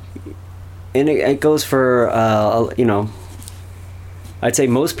 and it goes for, you know, I'd say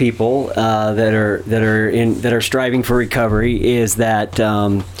most people that are striving for recovery, is that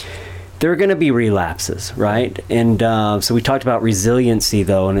there are going to be relapses, right? And so we talked about resiliency,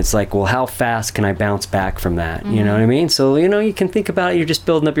 though, and it's like, well, how fast can I bounce back from that? You know what I mean? So, you know, you can think about it. You're just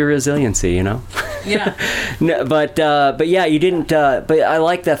building up your resiliency, you know? Yeah. No, but yeah, you didn't. But I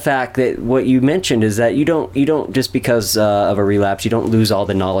like the fact that what you mentioned is that you don't just because of a relapse, you don't lose all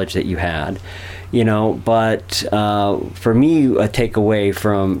the knowledge that you had. You know, but for me, a takeaway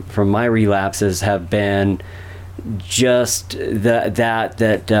from my relapses have been just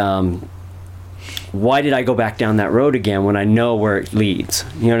that why did I go back down that road again when I know where it leads?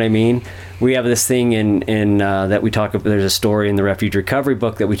 You know what I mean? We have this thing in that we talk about. There's a story in the Refuge Recovery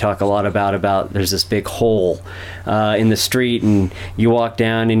book that we talk a lot about there's this big hole in the street, and you walk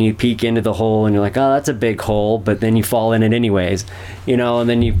down and you peek into the hole and you're like, oh, that's a big hole, but then you fall in it anyways, you know, and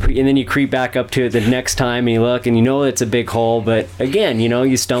then you creep back up to it the next time and you look and you know it's a big hole, but again, you know,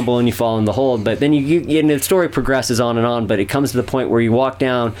 you stumble and you fall in the hole, but then and the story progresses on, but it comes to the point where you walk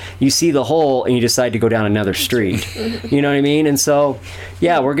down, you see the hole, and you decide to go down another street. You know what I mean? And so,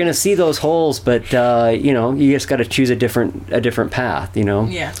 yeah, we're gonna see those holes, but you know, you just got to choose a different path, you know.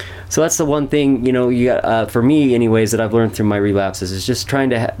 Yeah. So that's the one thing, you know, you got, for me anyways, that I've learned through my relapses, is just trying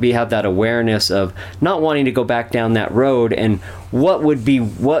to have that awareness of not wanting to go back down that road, and what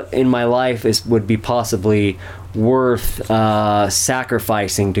in my life would be possibly worth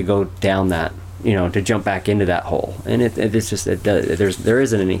sacrificing to go down that, you know, to jump back into that hole. And it's just there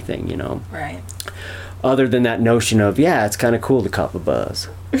isn't anything, you know. Right. Other than that notion of, yeah, it's kind of cool to cop a buzz.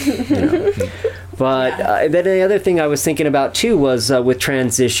 You know? But then the other thing I was thinking about too was with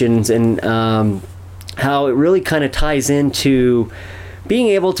transitions, and how it really kind of ties into being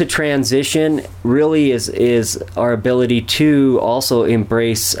able to transition. Really is our ability to also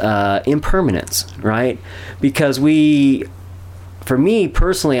embrace impermanence, right? Because for me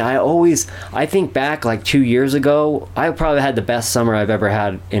personally, I think back like 2 years ago, I probably had the best summer I've ever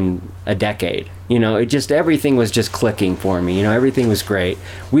had in a decade. You know, everything was just clicking for me. You know, everything was great.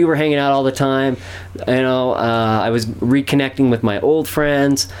 We were hanging out all the time. You know, I was reconnecting with my old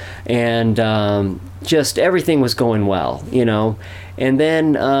friends, and just everything was going well, you know. And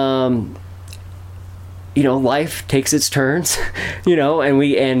then, you know, life takes its turns, you know,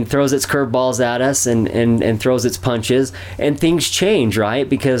 and throws its curveballs at us, and throws its punches, and things change, right?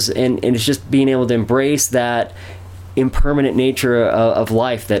 Because and it's just being able to embrace that impermanent nature of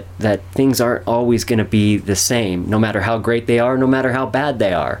life, that things aren't always going to be the same, no matter how great they are, no matter how bad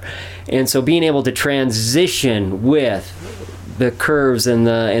they are. And so being able to transition with the curves and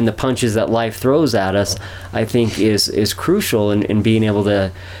the punches that life throws at us, I think is crucial in being able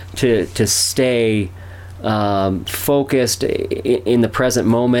to stay focused in the present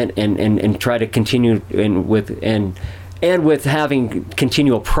moment and try to continue with having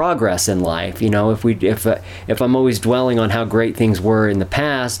continual progress in life. If I'm always dwelling on how great things were in the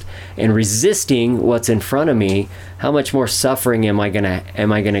past and resisting what's in front of me, how much more suffering am I gonna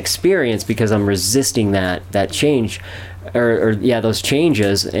experience because I'm resisting that change, or those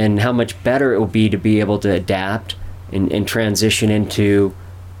changes, and how much better it will be to be able to adapt and transition into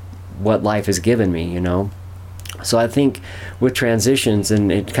what life has given me. So I think with transitions,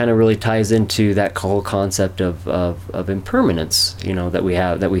 and it kind of really ties into that whole concept of impermanence,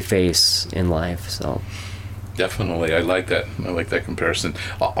 that we face in life. So definitely, I like that comparison.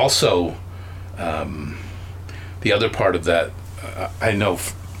 Also, the other part of that, I know,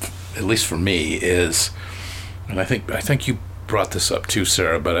 at least for me, is, and I think you brought this up too,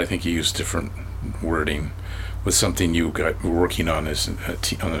 Sarah, but I think you used different wording with something you were working on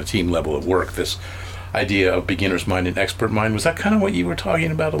on a team level at work. This idea of beginner's mind and expert mind, was that kind of what you were talking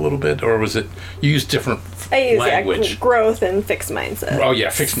about a little bit, or was it you used different language? Growth and fixed mindset. Oh yeah,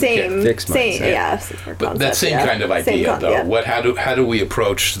 fixed mindset. Yeah, but that same kind of idea, though. Yeah. How do we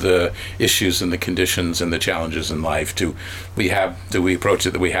approach the issues and the conditions and the challenges in life? Do we approach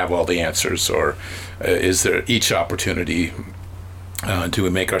it that we have all the answers, or is there each opportunity? Do we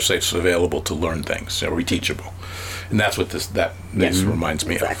make ourselves available to learn things? Are we teachable? And that's what this reminds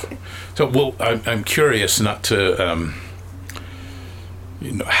me of. So, I'm curious, not to,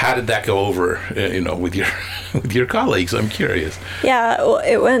 how did that go over, with your colleagues? I'm curious. Yeah,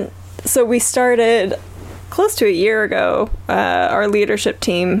 well, so we started close to a year ago. Our leadership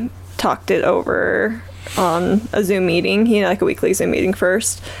team talked it over on a Zoom meeting, like a weekly Zoom meeting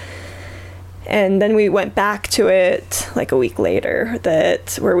first. And then we went back to it like a week later,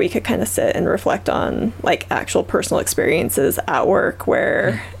 where we could kind of sit and reflect on like actual personal experiences at work,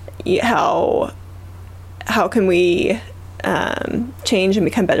 where how can we change and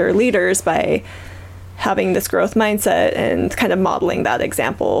become better leaders by having this growth mindset and kind of modeling that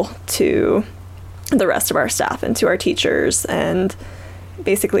example to the rest of our staff and to our teachers, and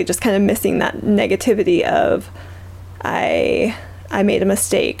basically just kind of missing that negativity of I made a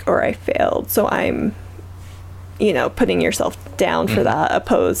mistake or I failed. So I'm, putting yourself down for that,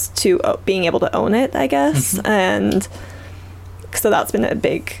 opposed to being able to own it, I guess. And so that's been a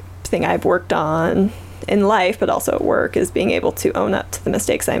big thing I've worked on in life, but also at work, is being able to own up to the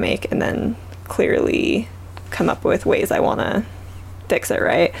mistakes I make and then clearly come up with ways I want to fix it,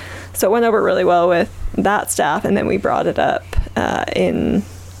 right? So it went over really well with that staff. And then we brought it up in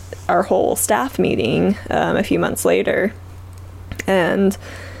our whole staff meeting a few months later. And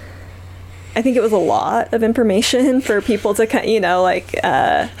I think it was a lot of information for people to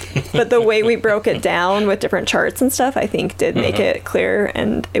but the way we broke it down with different charts and stuff, I think did make it clear.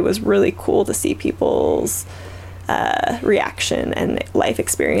 And it was really cool to see people's reaction and life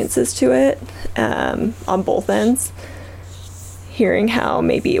experiences to it on both ends. Hearing how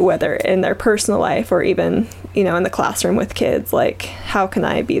maybe whether in their personal life or even, in the classroom with kids, like how can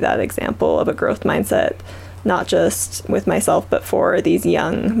I be that example of a growth mindset, not just with myself, but for these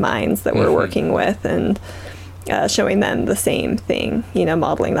young minds that we're working with, and showing them the same thing,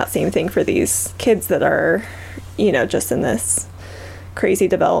 modeling that same thing for these kids that are, just in this crazy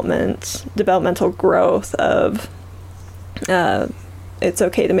developmental growth of it's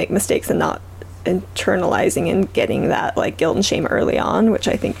okay to make mistakes and not internalizing and getting that like guilt and shame early on, which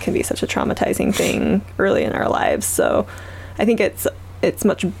I think can be such a traumatizing thing early in our lives. So I think it's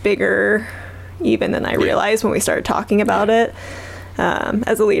much bigger even than I realized when we started talking about it.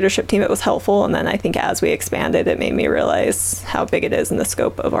 As a leadership team, it was helpful. And then I think as we expanded, it made me realize how big it is in the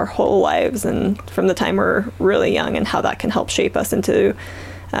scope of our whole lives, and from the time we're really young, and how that can help shape us into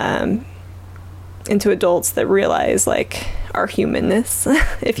adults that realize like our humanness,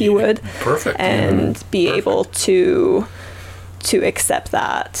 if you would. Perfect. And be able to accept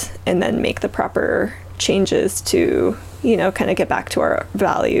that and then make the proper changes to, kind of get back to our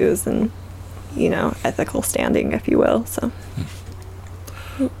values and, ethical standing, if you will. So,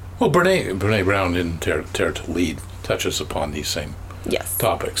 well, Brene Brown in Dare to Lead touches upon these same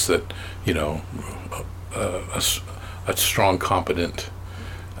topics, that a strong, competent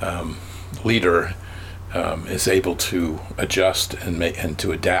leader is able to adjust and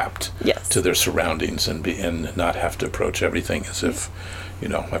to adapt to their surroundings and not have to approach everything as if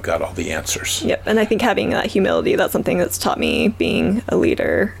I've got all the answers. Yep. And I think having that humility, that's something that's taught me being a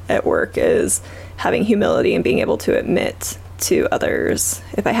leader at work, is having humility and being able to admit to others.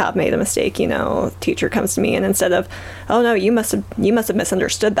 If I have made a mistake, teacher comes to me, and instead of, oh no, you must have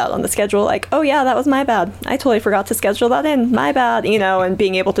misunderstood that on the schedule, like, oh yeah, that was my bad, I totally forgot to schedule that in, my bad, and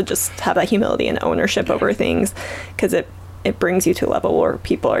being able to just have that humility and ownership over things, because it brings you to a level where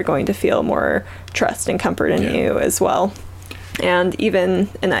people are going to feel more trust and comfort in you as well. And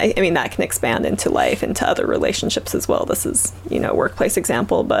I mean, that can expand into life, into other relationships as well. This is, workplace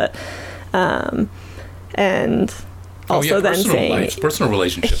example, but, and also then saying personal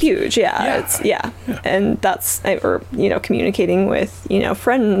relationships. Huge. And that's, or, communicating with,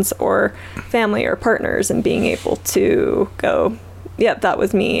 friends or family or partners, and being able to go, yep, that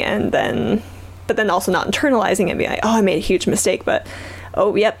was me. But then also not internalizing it and being like, oh, I made a huge mistake, but,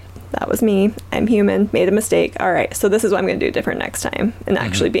 oh, yep, that was me. I'm human, made a mistake. All right, so this is what I'm going to do different next time. And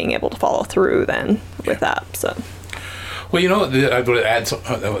actually being able to follow through then with that. So, well, I would add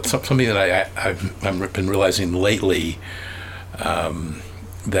something that I've been realizing lately,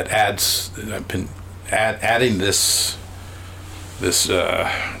 that I've been adding this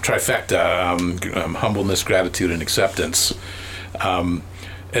trifecta, humbleness, gratitude, and acceptance,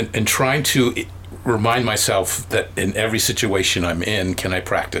 and trying to remind myself that in every situation I'm in, can I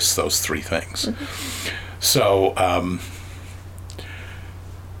practice those three things? So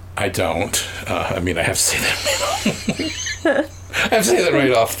I don't. I have to say that. I have to say that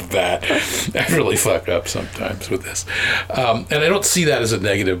right off the bat. I really fuck up sometimes with this, and I don't see that as a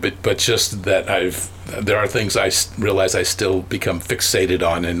negative, but just that there are things I realize I still become fixated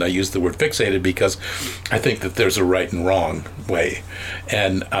on, and I use the word fixated because I think that there's a right and wrong way,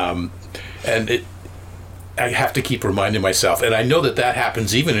 and I have to keep reminding myself, and I know that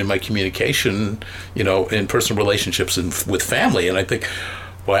happens even in my communication, in personal relationships and with family, and I think,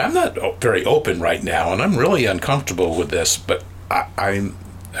 boy, I'm not very open right now, and I'm really uncomfortable with this, but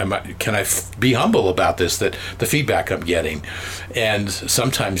can I be humble about this, that the feedback I'm getting? And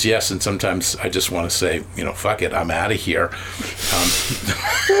sometimes yes, and sometimes I just want to say, fuck it, I'm out of here.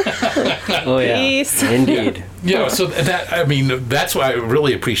 Oh yeah, peace. Indeed. So that's why I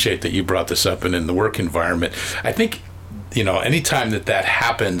really appreciate that you brought this up, and in the work environment, I think, anytime that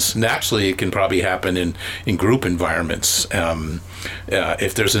happens, naturally it can probably happen in group environments.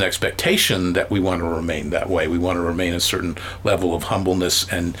 If there's an expectation that we want to remain that way, we want to remain a certain level of humbleness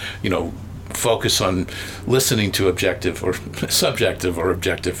and, focus on listening to objective or subjective or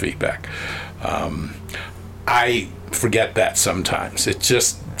objective feedback. I forget that sometimes. It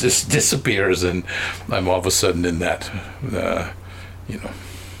just disappears, and I'm all of a sudden in that,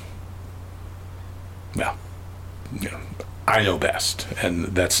 I know best, and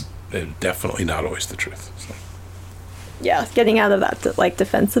that's definitely not always the truth. So. Yeah, getting out of that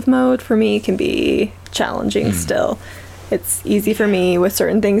defensive mode for me can be challenging still. It's easy for me with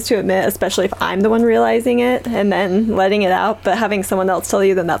certain things to admit, especially if I'm the one realizing it and then letting it out, but having someone else tell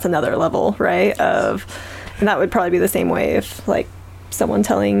you, then that's another level, right? And that would probably be the same way if someone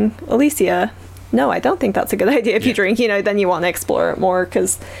telling Alysia, no, I don't think that's a good idea if you drink, then you want to explore it more,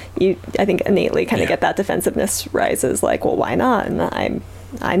 because I think innately kind of get that defensiveness rises, like, well, why not? And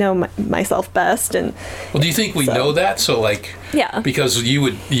I know myself best. And well, do you think we know that? So because you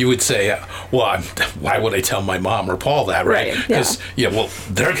would say, well, why would I tell my mom or Paul that, right? Because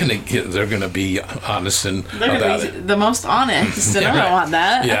they're gonna be honest and about it. The most honest, and I don't want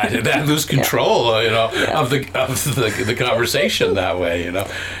that. Yeah, that lose control, of the conversation that way,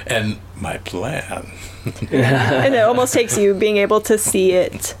 and my plan. And it almost takes you being able to see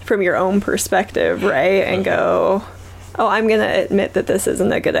it from your own perspective, right? And go, oh, I'm going to admit that this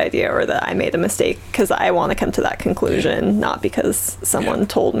isn't a good idea, or that I made a mistake because I want to come to that conclusion, not because someone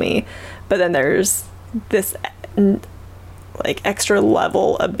told me. But then there's this extra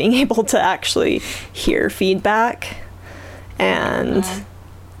level of being able to actually hear feedback and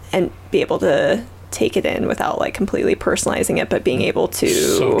be able to take it in without completely personalizing it, but being able to,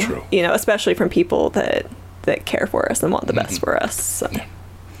 so true. Especially from people that care for us and want the best for us. So.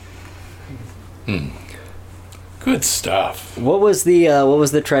 Good stuff. What was the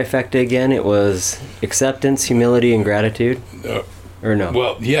trifecta again? It was acceptance, humility, and gratitude. Or no?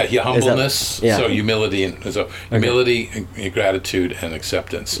 Well, humbleness. So humility and gratitude and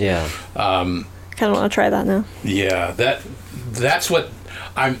acceptance. Yeah. Kind of want to try that now. Yeah, that's what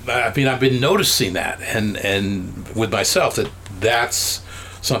I've been noticing that, and with myself, that's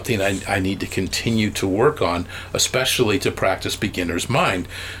something I need to continue to work on, especially to practice beginner's mind,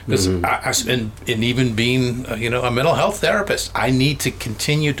 because and even being a mental health therapist, I need to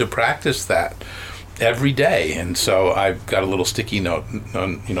continue to practice that every day. And so I've got a little sticky note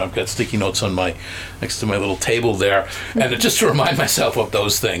I've got sticky notes on next to my little table there, and just to remind myself of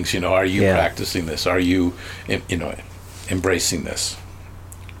those things. Are you practicing this? Are you embracing this.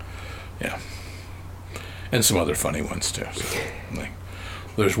 Yeah. And some other funny ones too. So, like,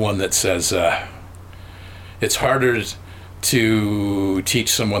 there's one that says, it's harder to teach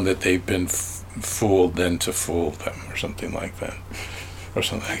someone that they've been fooled than to fool them, or something like that. Or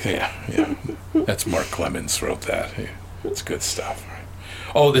something like that. Yeah. That's Mark Clemens wrote that. Yeah. It's good stuff. Right?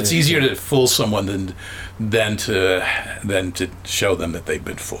 Oh, that's easier to fool someone than to show them that they've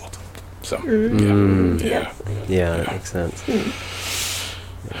been fooled. So, yeah, that makes sense.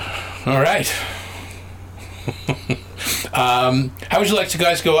 All right. How would you like to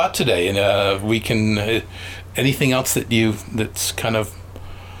guys go out today? And we can. Anything else that's kind of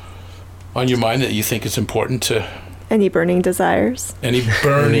on your mind that you think is important to? Any burning desires? Any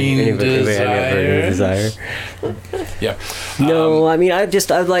burning desire? Yeah. No, I mean, I'll just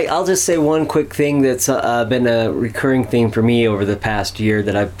say one quick thing that's been a recurring theme for me over the past year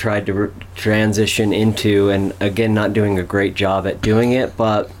that I've tried to transition into, and again, not doing a great job at doing it,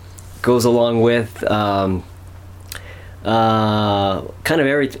 but goes along with kind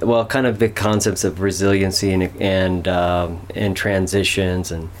of the concepts of resiliency and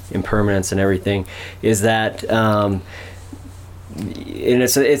transitions and impermanence and everything, is that and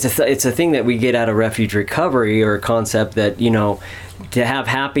it's a thing that we get out of refuge recovery, or a concept that, to have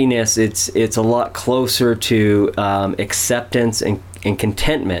happiness, it's a lot closer to acceptance and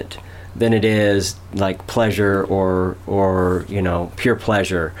contentment than it is like pleasure or pure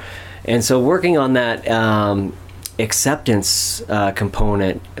pleasure. And so working on that acceptance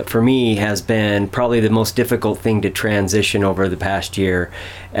component for me has been probably the most difficult thing to transition over the past year,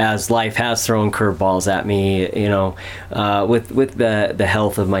 as life has thrown curveballs at me, with the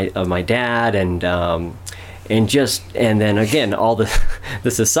health of my dad, and then again all the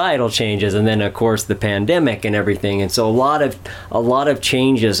societal changes, and then of course the pandemic and everything, and so a lot of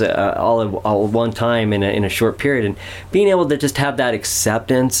changes all at one time in a short period, and being able to just have that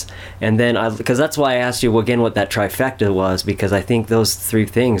acceptance, and then because that's why I asked you again what that trifecta was, because I think those three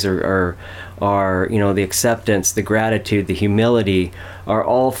things are the acceptance, the gratitude, the humility, are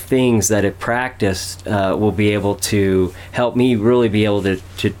all things that if practiced will be able to help me really be able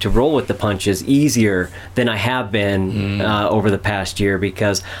to roll with the punches easier than I have been over the past year,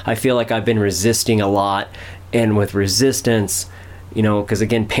 because I feel like I've been resisting a lot, and with resistance, because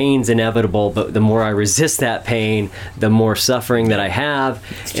again, pain's inevitable, but the more I resist that pain, the more suffering that I have.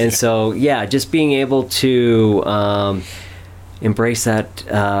 And so, just being able to embrace that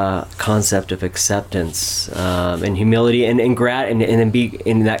concept of acceptance and humility, and then be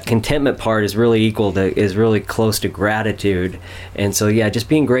in that contentment part is really close to gratitude. And so just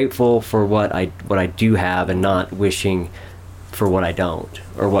being grateful for what I do have, and not wishing for what I don't,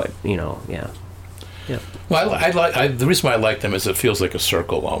 or what Well, the reason why I like them is it feels like a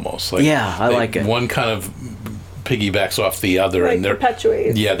circle almost. I like it. One kind of piggybacks off the other, and they're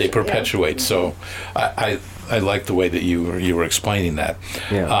perpetuate. Yeah, they perpetuate. Yeah. So I like the way that you were explaining that.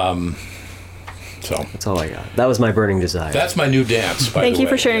 Yeah. So that's all I got. That was my burning desire. That's my new dance. Thank you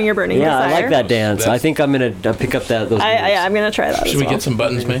for sharing your burning desire. Yeah, I like that dance. I think I'm gonna pick up those moves. I'm gonna try that. Should we get some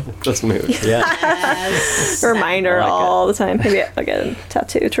buttons made? Those moves. Yeah. Yes. Reminder all the time. Maybe I'll get a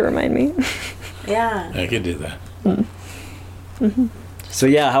tattoo to remind me. Yeah. I could do that. Mm-hmm. So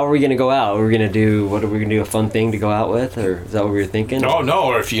how are we gonna go out? Are we gonna do a fun thing to go out with, or is that what we were thinking? Oh no!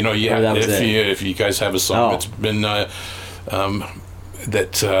 Or if if you guys have a song that's been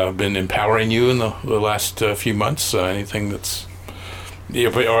been empowering you in the last few months, anything that's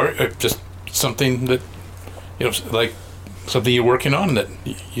or just something that like something you're working on that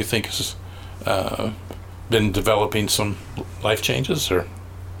you think has been developing some life changes, or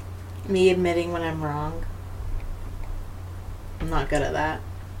me admitting when I'm wrong. I'm not good at that.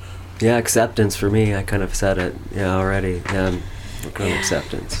 Yeah, acceptance for me. I kind of said it already. I'm working on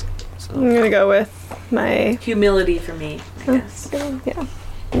acceptance. So. I'm gonna go with my humility for me, I guess. Yeah,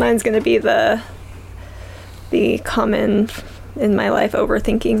 mine's gonna be the common in my life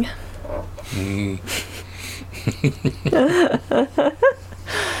overthinking.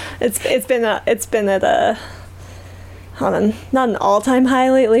 It's been at a not an all-time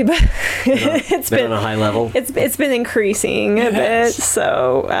high lately, but it's been on a high level. It's been increasing a bit.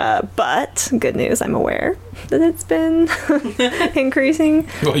 So, but good news, I'm aware that it's been increasing.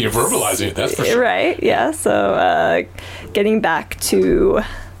 Well, you're verbalizing it. That's for sure. Right. Yeah. So, getting back to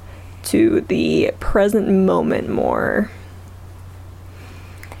the present moment more.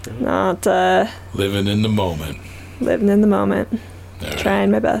 Not living in the moment. Living in the moment. Right. Trying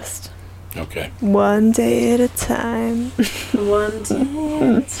my best. Okay. One day at a time. One day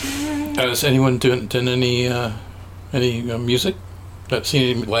at a time. Has anyone done any music? Seen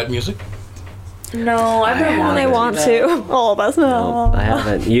any live music? No, I've been wanting I want to. All of us. No, I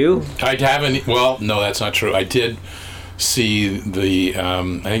haven't. You? I haven't. Well, no, that's not true. I did see the. I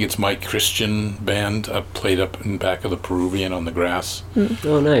think it's Mike Christian band played up in back of the Peruvian on the grass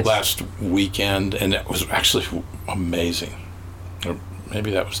Oh, nice. last weekend, and it was actually amazing. Or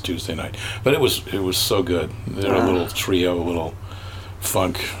maybe that was Tuesday night, but it was so good. They're a little trio, a little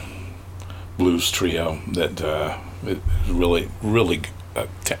funk blues trio that it was really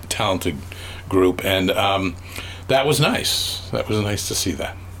talented group, and that was nice. That was nice to see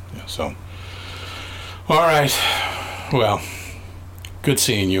that. Yeah, so, all right. Well, good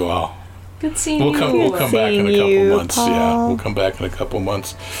seeing you all. Good seeing We'll come back in a couple months. Paul. Yeah, we'll come back in a couple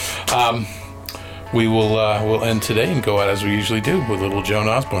months. We will we'll end today and go out as we usually do with little Joan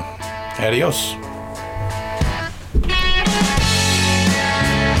Osborne. Adios.